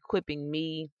are equipping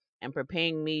me and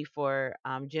preparing me for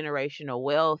generational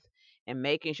wealth, and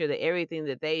making sure that everything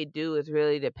that they do is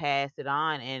really to pass it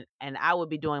on, and I would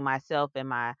be doing myself and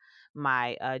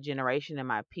my generation and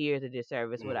my peers a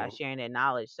disservice without Hmm. sharing that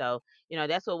knowledge. So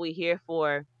that's what we're here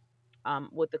for,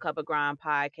 with the Cup of Grind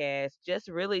podcast, just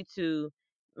really to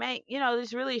make,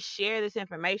 just really share this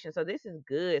information. So this is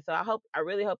good. So I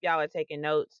really hope y'all are taking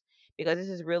notes, because this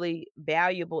is really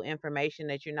valuable information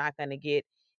that you're not going to get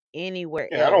anywhere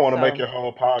Yeah, I don't else. want to make So your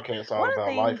whole podcast one all of the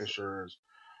about life things, insurance,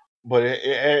 but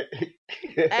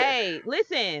hey,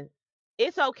 listen,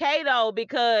 it's okay though,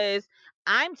 because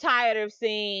I'm tired of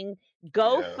seeing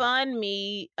yeah,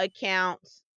 GoFundMe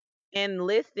accounts and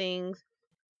listings.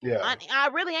 yeah, I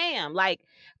really am. Like,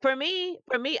 for me,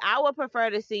 I would prefer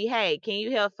to see, hey, can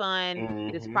you help fund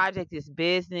this hmm project, this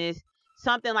business,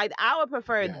 something like that. I would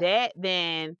prefer Yeah. that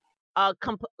than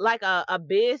like a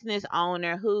business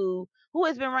owner who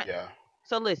has been running. Yeah.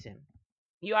 So listen,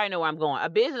 you already know where I'm going. A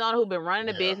business owner who's been running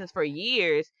a Yeah. business for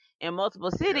years in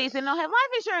multiple cities and don't Yes. have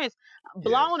life insurance. Yes.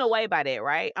 Blown away by that,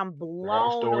 right? I'm There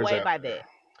are blown stories away out by there. that.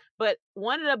 But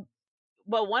one of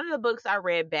the books I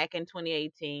read back in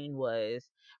 2018 was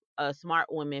Smart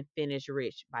Women Finish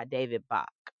Rich by David Bach.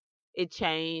 It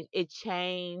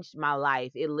changed my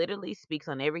life. It literally speaks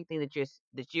on everything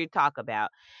that you talk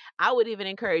about. I would even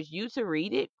encourage you to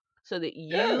read it so that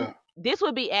Yeah. this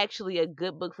would be actually a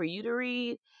good book for you to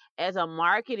read as a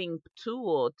marketing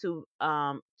tool to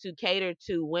cater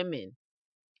to women.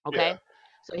 Okay? Yeah.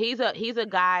 So he's a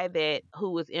guy that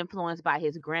who was influenced by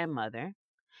his grandmother,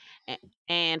 a-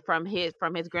 and from his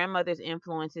grandmother's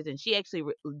influences, and she actually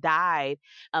died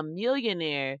a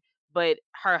millionaire, but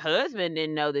her husband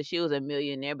didn't know that she was a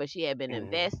millionaire, but she had been Hmm.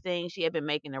 investing, she had been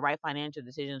making the right financial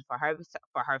decisions for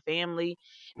her family.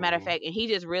 Matter of Hmm. fact, and he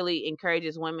just really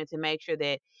encourages women to make sure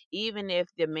that even if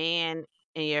the man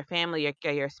in your family,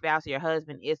 your spouse or your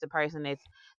husband is the person that's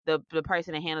the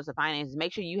person that handles the finances,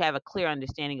 make sure you have a clear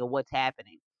understanding of what's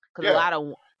happening, because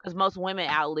Yeah. most women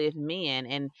outlive men,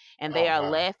 and Oh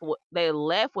my. they're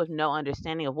left with no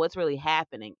understanding of what's really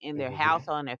happening in their Hmm.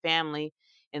 household and their family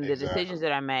and the decisions Exactly.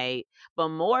 that are made. But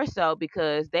more so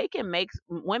because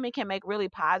women can make really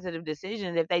positive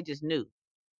decisions if they just knew.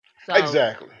 So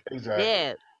Exactly. Exactly.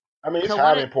 yeah. I mean, it's So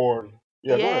highly important.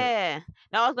 Yeah. Go ahead. yeah.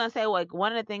 No, I was gonna say, like,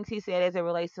 one of the things he said as it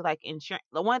relates to like insurance.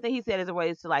 The one thing he said as it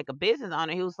relates to like a business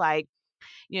owner, he was like,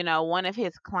 one of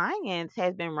his clients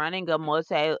has been running a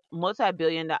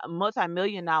multi-million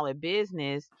dollar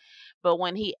business, but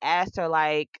when he asked her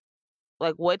like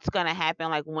what's gonna happen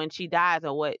like when she dies,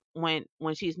 or what when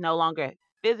she's no longer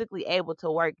physically able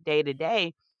to work day to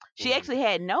day, she Hmm. actually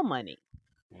had no money.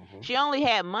 Hmm. She only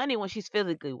had money when she's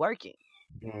physically working.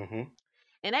 Hmm.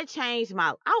 And that changed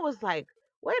my I was like,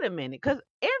 wait a minute, because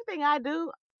everything I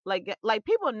do, like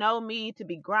people know me to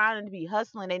be grinding, to be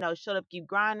hustling. They know shut up, keep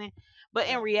grinding. But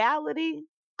in Yeah. reality,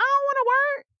 I don't want to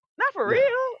work. Not for Yeah.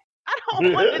 real. I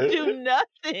don't want to do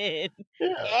nothing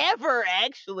Yeah. ever,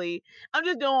 actually. I'm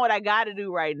just doing what I got to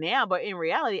do right now. But in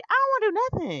reality, I don't want to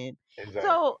do nothing. Exactly.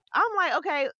 So I'm like,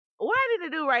 okay, what I need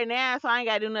to do right now so I ain't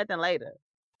got to do nothing later.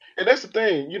 And that's the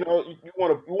thing, you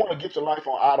want to get your life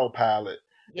on autopilot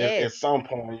at Yes. some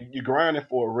point. You're grinding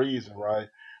for a reason, right?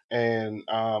 And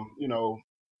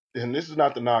and this is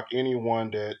not to knock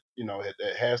anyone that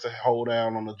that has to hold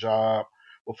down on the job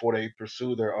before they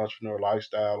pursue their entrepreneur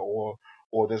lifestyle,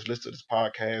 or that's listen to this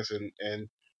podcast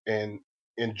and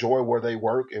enjoy where they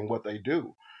work and what they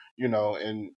do.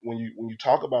 And when you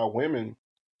talk about women,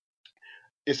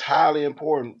 it's highly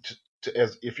important to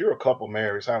as if you're a couple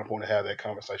married, it's highly important to have that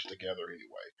conversation together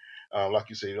anyway. Like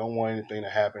you said, you don't want anything to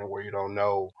happen where you don't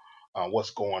know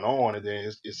what's going on, and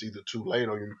then it's either too late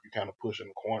or you kind of push in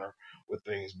the corner with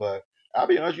things. But I'll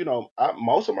be honest,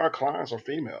 most of my clients are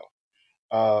female,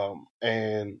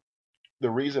 and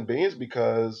the reason being is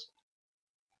because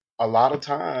a lot of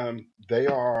time they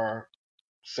are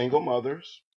single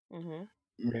mothers. Mhm.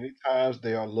 Many times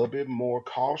they are a little bit more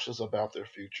cautious about their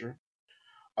future.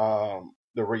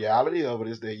 The reality of it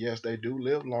is that yes, they do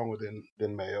live longer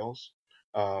than males,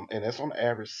 and that's on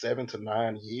average 7 to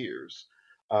 9 years.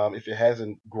 If it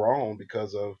hasn't grown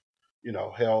because of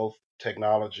health,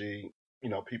 technology,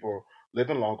 people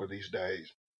living longer these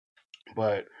days.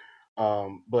 But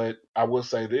I will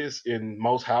say this: in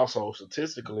most households,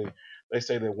 statistically, they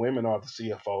say that women are the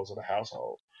CFOs of the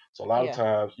household. So a lot of Yeah.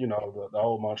 times, the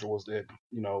old mantra was that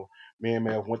men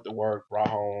may have went to work, brought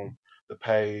home the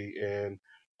pay, and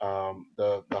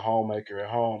the homemaker at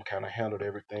home kind of handled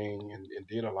everything and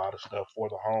did a lot of stuff for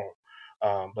the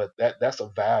home. But that's a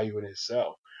value in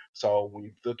itself. So when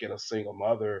you look at a single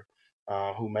mother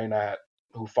who may not,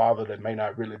 who father that may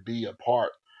not really be a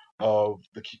part of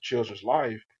the children's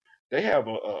life, they have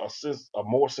a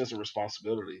more sense of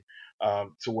responsibility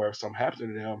to where if something happens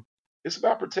to them, it's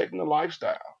about protecting the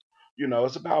lifestyle.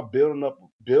 It's about building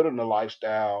the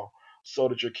lifestyle so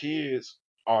that your kids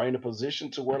are in a position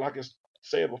to where, like I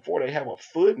said before, they have a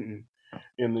footing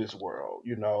in this world.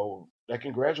 They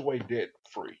can graduate debt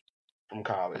free from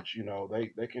college.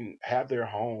 They can have their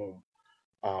home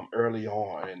early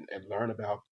on and learn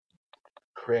about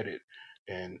credit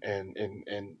and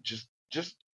just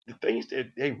the things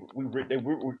that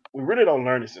we really don't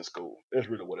learn this in school. That's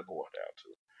really what it boils down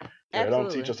to. They don't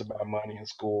teach Absolutely. us about money in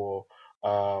school,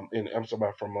 and I'm talking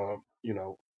about from a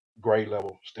grade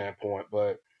level standpoint.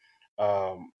 But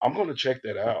I'm going to check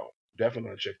that out. Definitely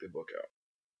going to check that book out.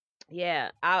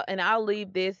 Yeah, I'll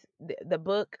leave the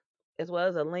book as well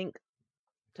as a link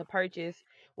to purchase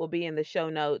will be in the show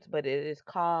notes, but it is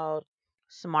called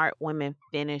Smart Women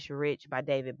Finish Rich by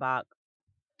David Bach.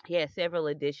 He has several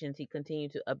editions. He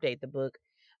continued to update the book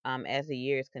as the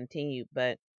years continued,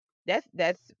 but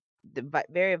that's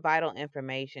very vital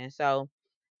information. So,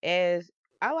 as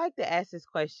I like to ask this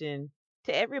question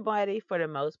to everybody for the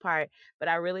most part, but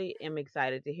I really am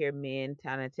excited to hear men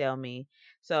kind of tell me.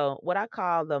 So, what I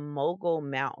call the mogul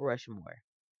Mount Rushmore: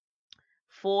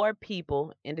 four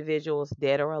people, individuals,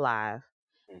 dead or alive,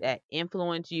 Mhm. that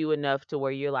influence you enough to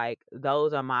where you're like,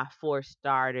 those are my four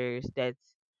starters. That's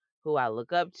who I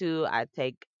look up to. I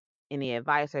take any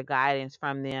advice or guidance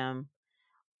from them.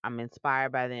 I'm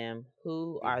inspired by them.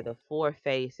 Who are Mhm. the four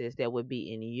faces that would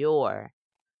be in your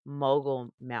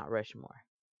mogul Mount Rushmore?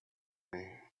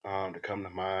 To come to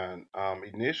mind,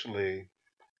 initially,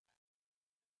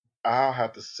 I'll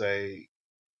have to say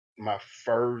my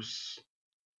first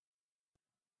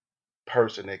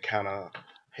person that kind of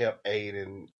helped aid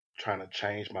in trying to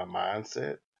change my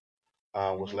mindset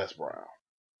was Hmm. Les Brown.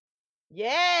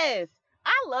 Yes,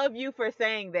 I love you for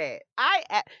saying that.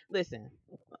 Listen,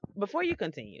 before you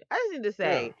continue, I just need to Yeah.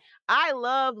 say I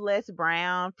love Les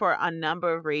Brown for a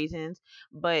number of reasons,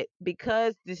 but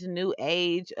because this new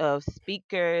age of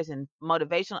speakers and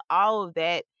motivational, all of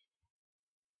that,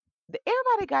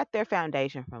 everybody got their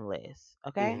foundation from Les.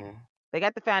 Okay, Hmm. they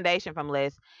got the foundation from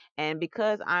Les, and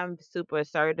because I'm super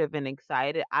assertive and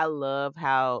excited, I love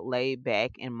how laid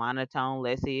back and monotone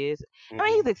Les is. I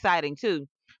mean, Hmm. he's exciting too,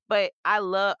 but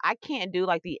I can't do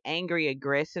like the angry,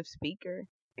 aggressive speaker.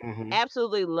 Hmm.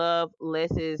 Absolutely love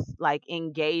Les's like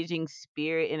engaging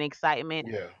spirit and excitement.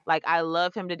 Yeah. Like I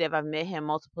love him to death. I've met him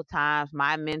multiple times.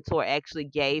 My mentor actually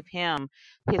gave him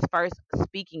his first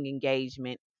speaking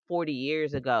engagement 40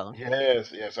 years ago.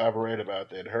 Yes. Yes. I've read about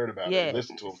that, heard about it, Yes.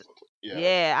 listened to him. Yeah.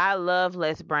 Yeah, I love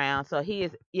Les Brown. So he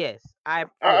is, yes. I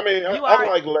I look, mean, you I are,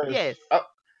 like Les. yes. I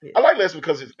Yes. like Les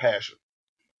because his passion,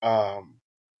 um,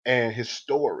 and his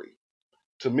story.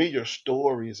 To me, your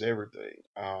story is everything.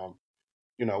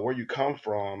 Where you come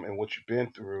from and what you've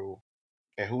been through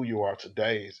and who you are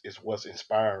today is what's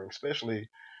inspiring, especially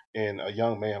in a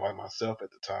young man like myself at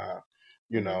the time.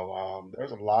 Mhm.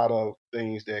 There's a lot of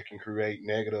things that can create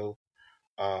negative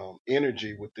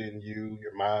energy within you,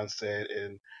 your mindset,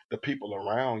 and the people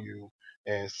around you.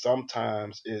 And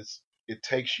sometimes it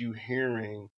takes you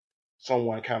hearing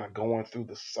someone kind of going through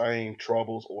the same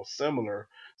troubles or similar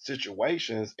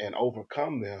situations and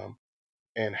overcome them,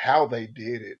 and how they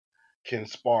did it can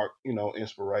spark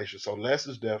inspiration. So Les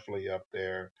is definitely up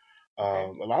there.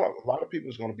 Okay. A lot of people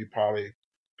is going to be probably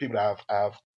people that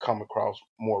I've come across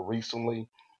more recently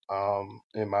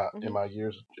in Mhm. my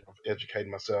years of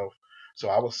educating myself. So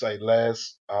I would say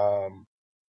Les. I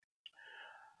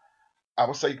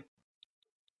would say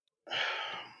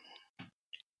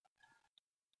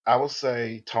I would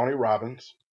say Tony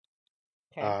Robbins.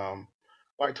 Okay. Um,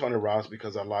 I like Tony Robbins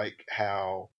because I like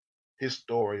how his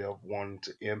story of wanting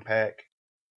to impact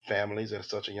families at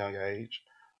such a young age.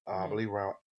 I Mhm. believe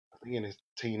around, I think in his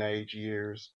teenage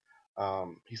years,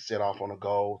 he set off on a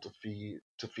goal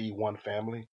to feed one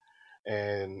family,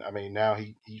 and I mean now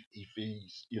he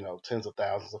feeds tens of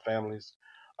thousands of families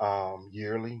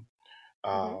yearly.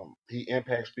 Mhm. He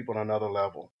impacts people on another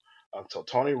level. So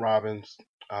Tony Robbins,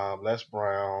 Les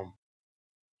Brown,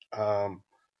 um,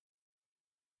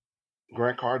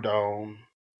 Grant Cardone,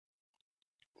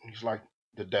 he's like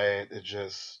the dad that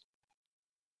just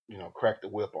crack the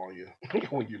whip on you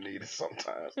when you need it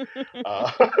sometimes.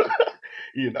 Uh,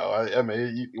 I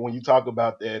mean, when you talk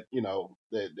about that,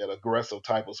 that aggressive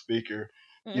type of speaker,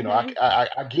 Mhm.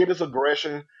 I get his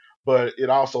aggression, but it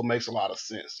also makes a lot of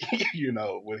sense,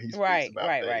 when he speaks Right,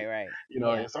 about right, right, things. right.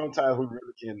 Yeah. And sometimes we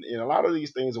really can, and a lot of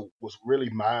these things was really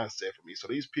mindset for me. So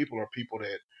these people are people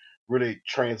that really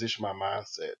transition my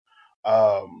mindset.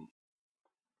 Um,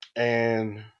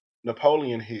 and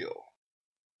Napoleon Hill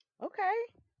Okay.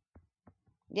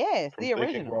 Yes, from the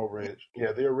Think and original. Grow Yeah. Rich.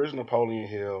 Yeah, the original Napoleon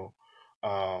Hill.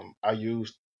 I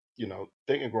used,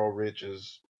 Think and Grow Rich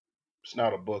is it's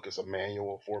not a book, it's a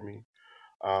manual for me.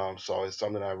 So it's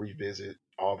something I revisit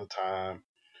all the time.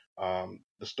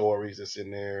 The stories that's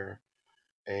in there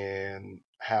and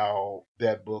how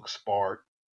that book sparked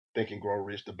Think and Grow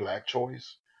Rich, the Black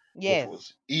Choice, which Yes.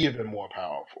 was even more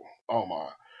powerful. Oh my.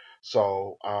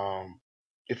 So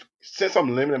if since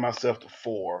I'm limiting myself to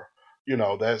four,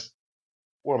 that's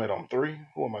what am I on three?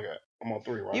 Who am I got? I'm on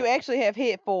three, You right? actually have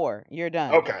hit 4. You're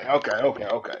done.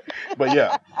 Okay. But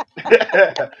yeah,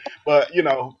 but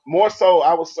more so,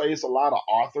 I would say it's a lot of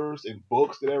authors and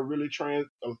books that are really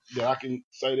that I can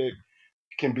say that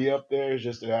can be up there. It's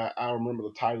just that I remember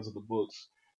the titles of the books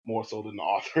more so than the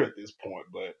author at this point.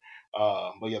 But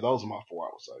But yeah, those are my four, I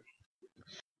would say.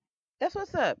 That's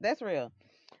what's up. That's real.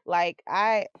 Like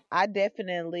I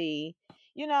definitely,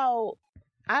 you know,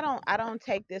 I don't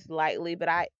take this lightly, but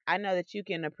I know that you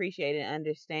can appreciate and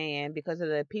understand because of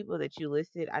the people that you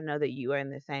listed. I know that you are in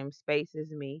the same space as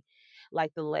me,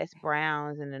 like the Les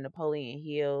Browns and the Napoleon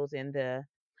Hills and the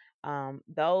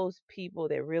those people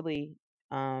that really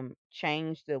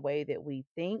change the way that we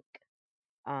think,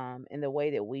 and the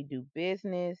way that we do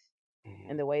business,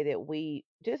 and Hmm. the way that we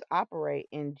just operate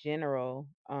in general,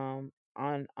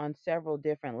 on several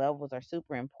different levels are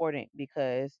super important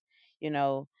because, you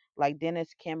know, like Dennis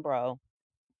Kimbrough,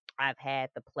 I've had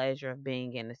the pleasure of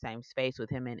being in the same space with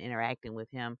him and interacting with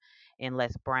him and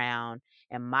Les Brown.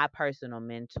 And my personal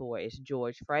mentor is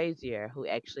George Frazier, who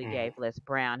actually gave Hmm. Les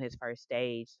Brown his first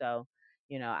stage. So,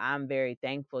 I'm very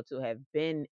thankful to have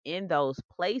been in those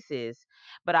places,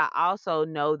 but I also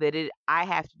know that I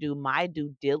have to do my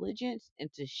due diligence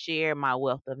and to share my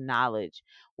wealth of knowledge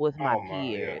with my Oh my,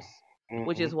 yeah. peers.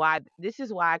 Which Hmm. is why this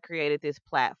is why I created this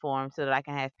platform so that I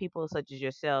can have people such as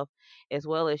yourself, as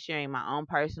well as sharing my own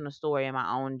personal story and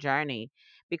my own journey,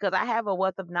 because I have a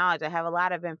wealth of knowledge. I have a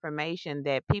lot of information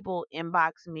that people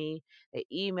inbox me, they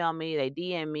email me, they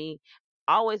DM me,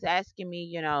 always asking me,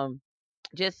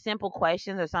 just simple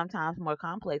questions or sometimes more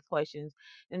complex questions.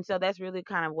 And so that's really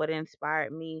kind of what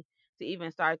inspired me to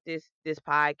even start this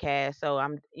podcast.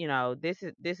 So this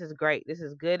is great. This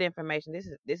is good information.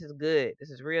 This is good. This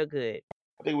is real good.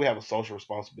 I think we have a social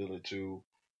responsibility to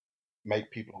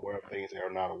make people aware of things they are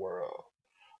not aware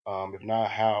of. If not,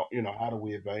 how do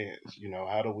we advance?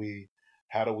 How do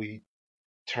we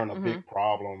turn a Mhm. big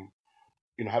problem?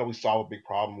 How do we solve a big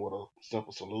problem with a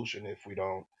simple solution if we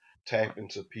don't tap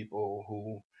into people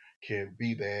who can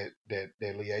be that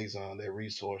liaison, that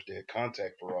resource, that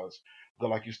contact for us? But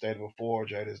like you stated before,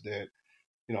 Jade, is that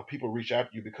people reach out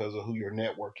to you because of who your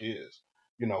network is.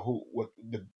 Who what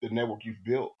the network you've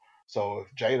built. So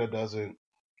if Jada doesn't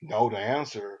know the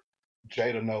answer,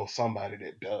 Jada knows somebody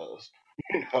that does.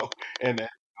 You know, and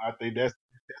I think that's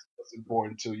what's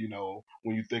important too.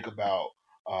 When you think about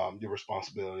the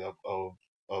responsibility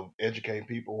of educating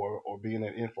people or being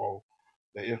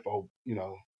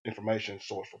information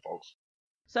source for folks.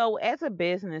 So as a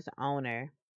business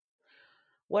owner,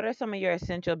 what are some of your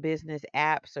essential business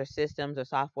apps or systems or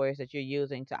softwares that you're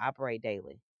using to operate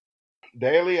daily?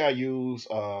 Daily, I use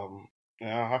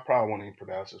I probably won't even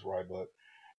pronounce this right, but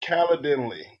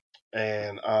Calendly,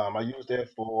 and I use that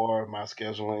for my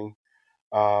scheduling.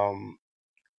 Um,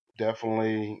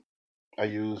 Definitely, I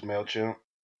use Mailchimp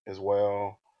as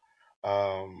well.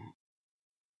 Um,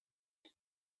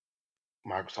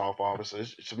 Microsoft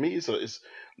Office. To me, it's a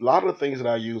lot of the things that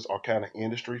I use are kind of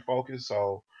industry focused,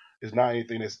 so it's not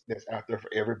anything that's out there for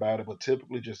everybody, but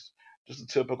typically just a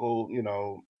typical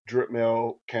drip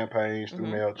mail campaigns through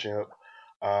Mhm. Mailchimp.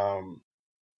 Um,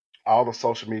 all the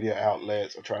social media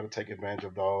outlets are trying to take advantage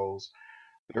of those.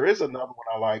 There is another one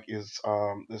I like is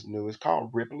new. It's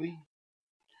called Ripley,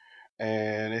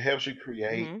 and it helps you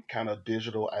create Mhm. kind of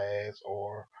digital ads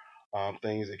or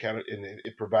things that kind of and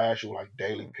it provides you like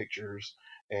daily Mm. pictures,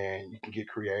 and you can get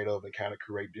creative and kind of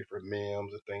create different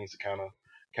memes and things to kind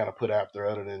of put out there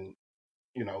other than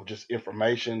just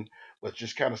information, but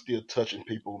just kind of still touching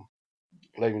people,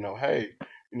 letting you know, hey,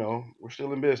 we're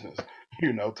still in business,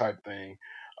 type thing.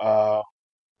 Uh,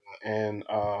 and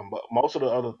but most of the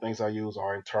other things I use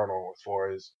are internal as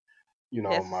far as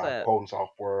That's what's my up. quoting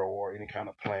software or any kind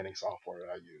of planning software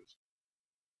that I use.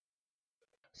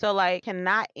 So, like,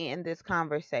 cannot end this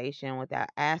conversation without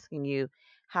asking you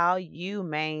how you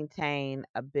maintain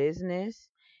a business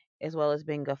as well as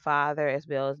being a father, as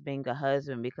well as being a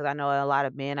husband, because I know a lot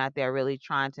of men out there really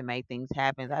trying to make things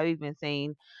happen.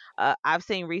 I've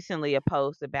seen recently a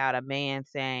post about a man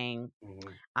saying,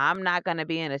 Hmm. I'm not going to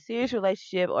be in a serious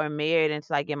relationship or married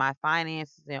until I get my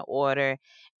finances in order.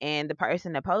 And the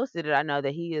person that posted it, I know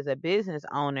that he is a business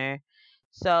owner.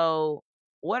 So,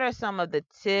 what are some of the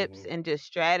tips Hmm. and just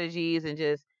strategies and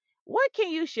just what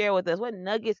can you share with us? What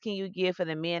nuggets can you give for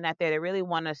the men out there that really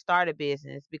want to start a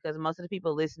business? Because most of the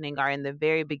people listening are in the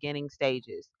very beginning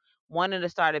stages, wanting to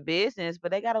start a business,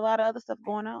 but they got a lot of other stuff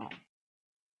going on.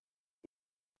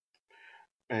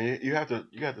 And you have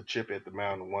to chip at the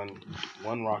mountain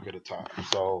one rock at a time.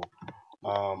 So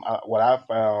what I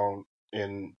found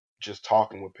in just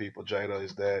talking with people, Jada,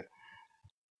 is that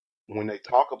when they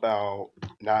talk about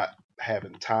not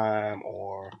having time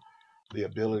or the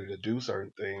ability to do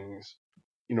certain things,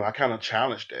 I kind of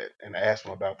challenge that and ask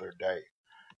them about their day,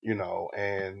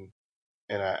 and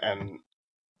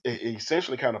it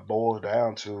essentially kind of boils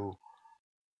down to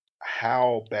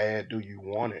how bad do you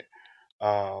want it?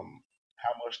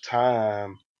 How much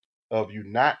time of you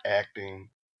not acting,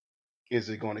 is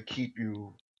it going to keep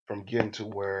you from getting to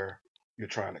where you're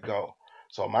trying to go?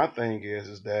 So my thing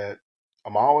is that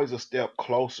I'm always a step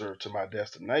closer to my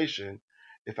destination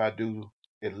if I do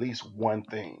at least one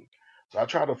thing. So I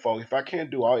try to focus. If I can't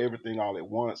do everything all at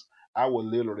once, I will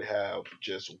literally have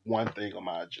just one thing on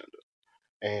my agenda.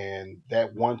 And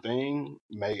that one thing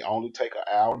may only take an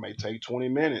hour, may take 20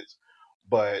 minutes,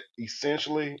 but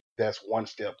essentially that's one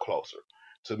step closer.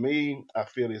 To me, I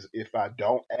feel as if I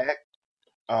don't act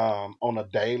on a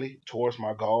daily towards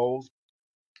my goals,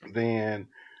 then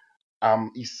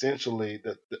I'm essentially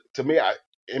to me,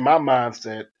 in my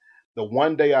mindset, the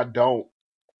one day I don't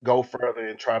go further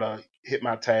and try to hit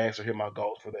my tasks or hit my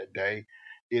goals for that day,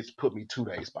 it's put me 2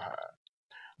 days behind.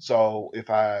 So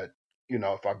if I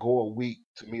go a week,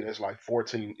 to me that's like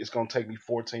 14. It's gonna take me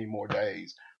 14 more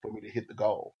days for me to hit the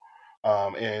goal,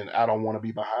 and I don't want to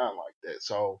be behind like that.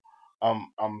 So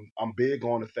I'm big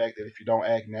on the fact that if you don't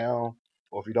act now,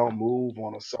 or if you don't move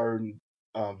on a certain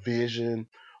vision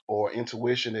or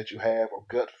intuition that you have or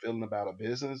gut feeling about a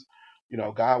business,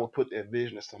 God will put that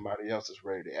vision in somebody else that's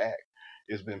ready to act.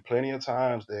 It's been plenty of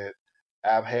times that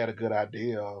I've had a good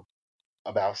idea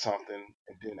about something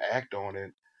and didn't act on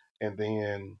it, and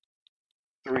then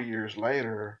 3 years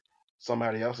later,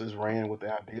 somebody else has ran with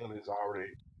the idea and is already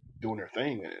doing their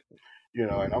thing in it.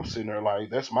 And I'm sitting there like,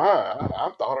 that's mine.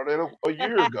 I thought of that a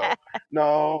year ago.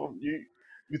 No, you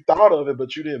thought of it,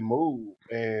 but you didn't move,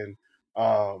 and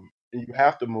you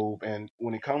have to move. And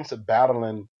when it comes to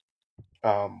battling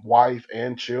wife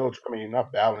and children, I mean,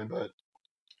 not battling, but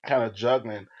kind of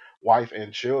juggling wife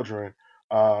and children,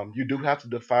 you do have to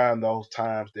define those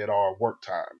times that are work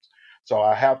times. So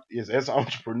as an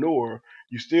entrepreneur,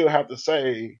 you still have to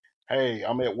say, hey,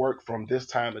 I'm at work from this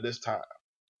time to this time.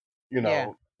 Yeah.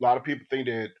 A lot of people think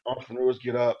that entrepreneurs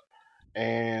get up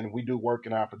and we do work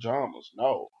in our pajamas.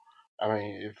 No, I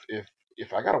mean,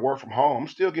 if I got to work from home, I'm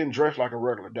still getting dressed like a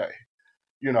regular day.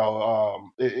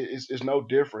 It's no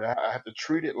different. I have to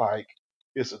treat it like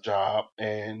it's a job,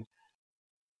 and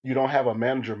you don't have a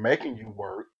manager making you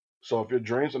work. So if your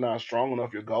dreams are not strong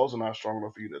enough, your goals are not strong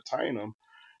enough for you to attain them,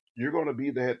 you're going to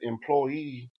be that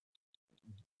employee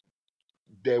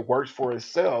that works for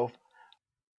itself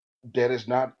that is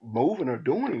not moving or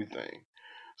doing anything.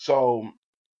 So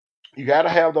you got to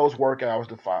have those work hours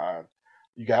defined.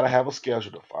 You got to have a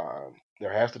schedule defined.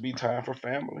 There has to be time for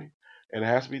family, and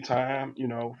there has to be time,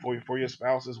 for your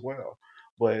spouse as well.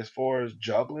 But as far as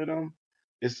juggling them,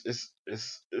 it's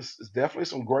definitely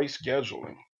some great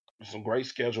scheduling, some great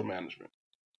schedule management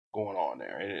going on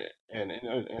there, and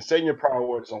setting your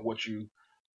priorities on what you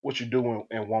do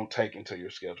and won't take into your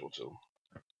schedule too.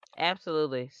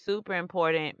 Absolutely. Super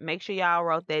important. Make sure y'all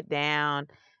wrote that down.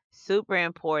 Super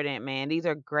important, man. These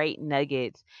are great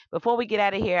nuggets. Before we get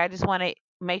out of here, I just want to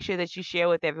make sure that you share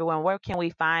with everyone, where can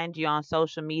we find you on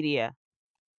social media?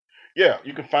 Yeah,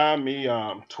 you can find me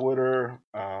Twitter,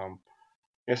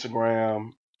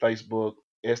 Instagram, Facebook,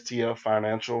 STL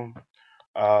Financial.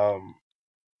 Um,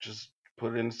 just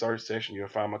put it in the search section. You'll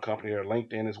find my company there.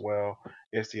 LinkedIn as well,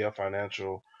 STL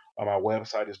Financial. My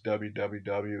website is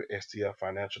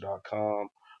www.stlfinancial.com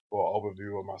for an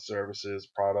overview of my services,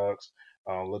 products,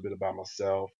 a little bit about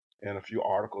myself, and a few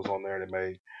articles on there that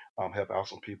may help out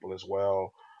some people as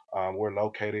well. We're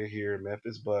located here in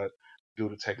Memphis, but due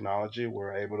to technology,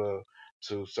 we're able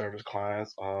to service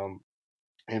clients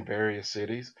in various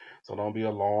cities. So don't be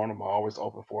alarmed. I'm always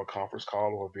open for a conference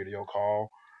call or a video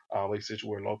call. Like I said,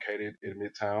 we're located in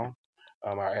Midtown.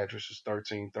 Our address is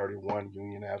 1331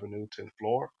 Union Avenue, 10th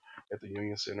floor, at the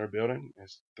Union Center building.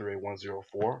 It's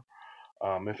 38104,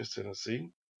 Memphis, Tennessee.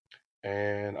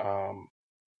 And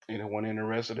anyone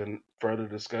interested in further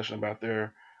discussion about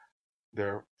their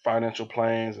financial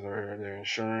plans and their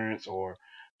insurance, or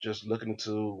just looking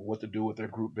into what to do with their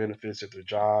group benefits at their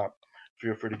job,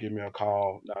 feel free to give me a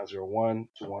call,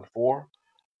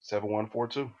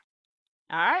 901-214-7142.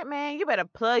 All right, man. You better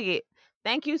plug it.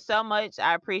 Thank you so much.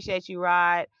 I appreciate you,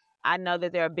 Rod. I know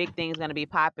that there are big things going to be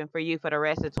popping for you for the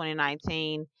rest of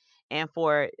 2019 and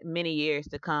for many years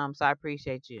to come. So I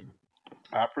appreciate you.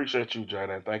 I appreciate you,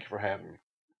 Jada, and thank you for having me.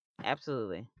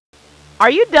 Absolutely.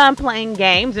 Are you done playing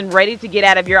games and ready to get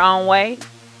out of your own way?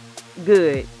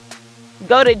 Good.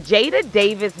 Go to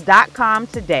jadadavis.com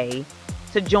today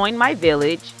to join my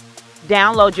village,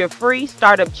 download your free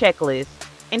startup checklist,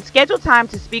 and schedule time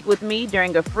to speak with me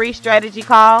during a free strategy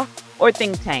call or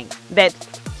think tank. That's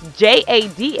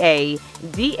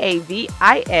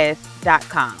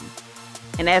jadadavis.com.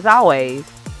 And as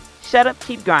always, shut up,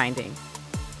 keep grinding.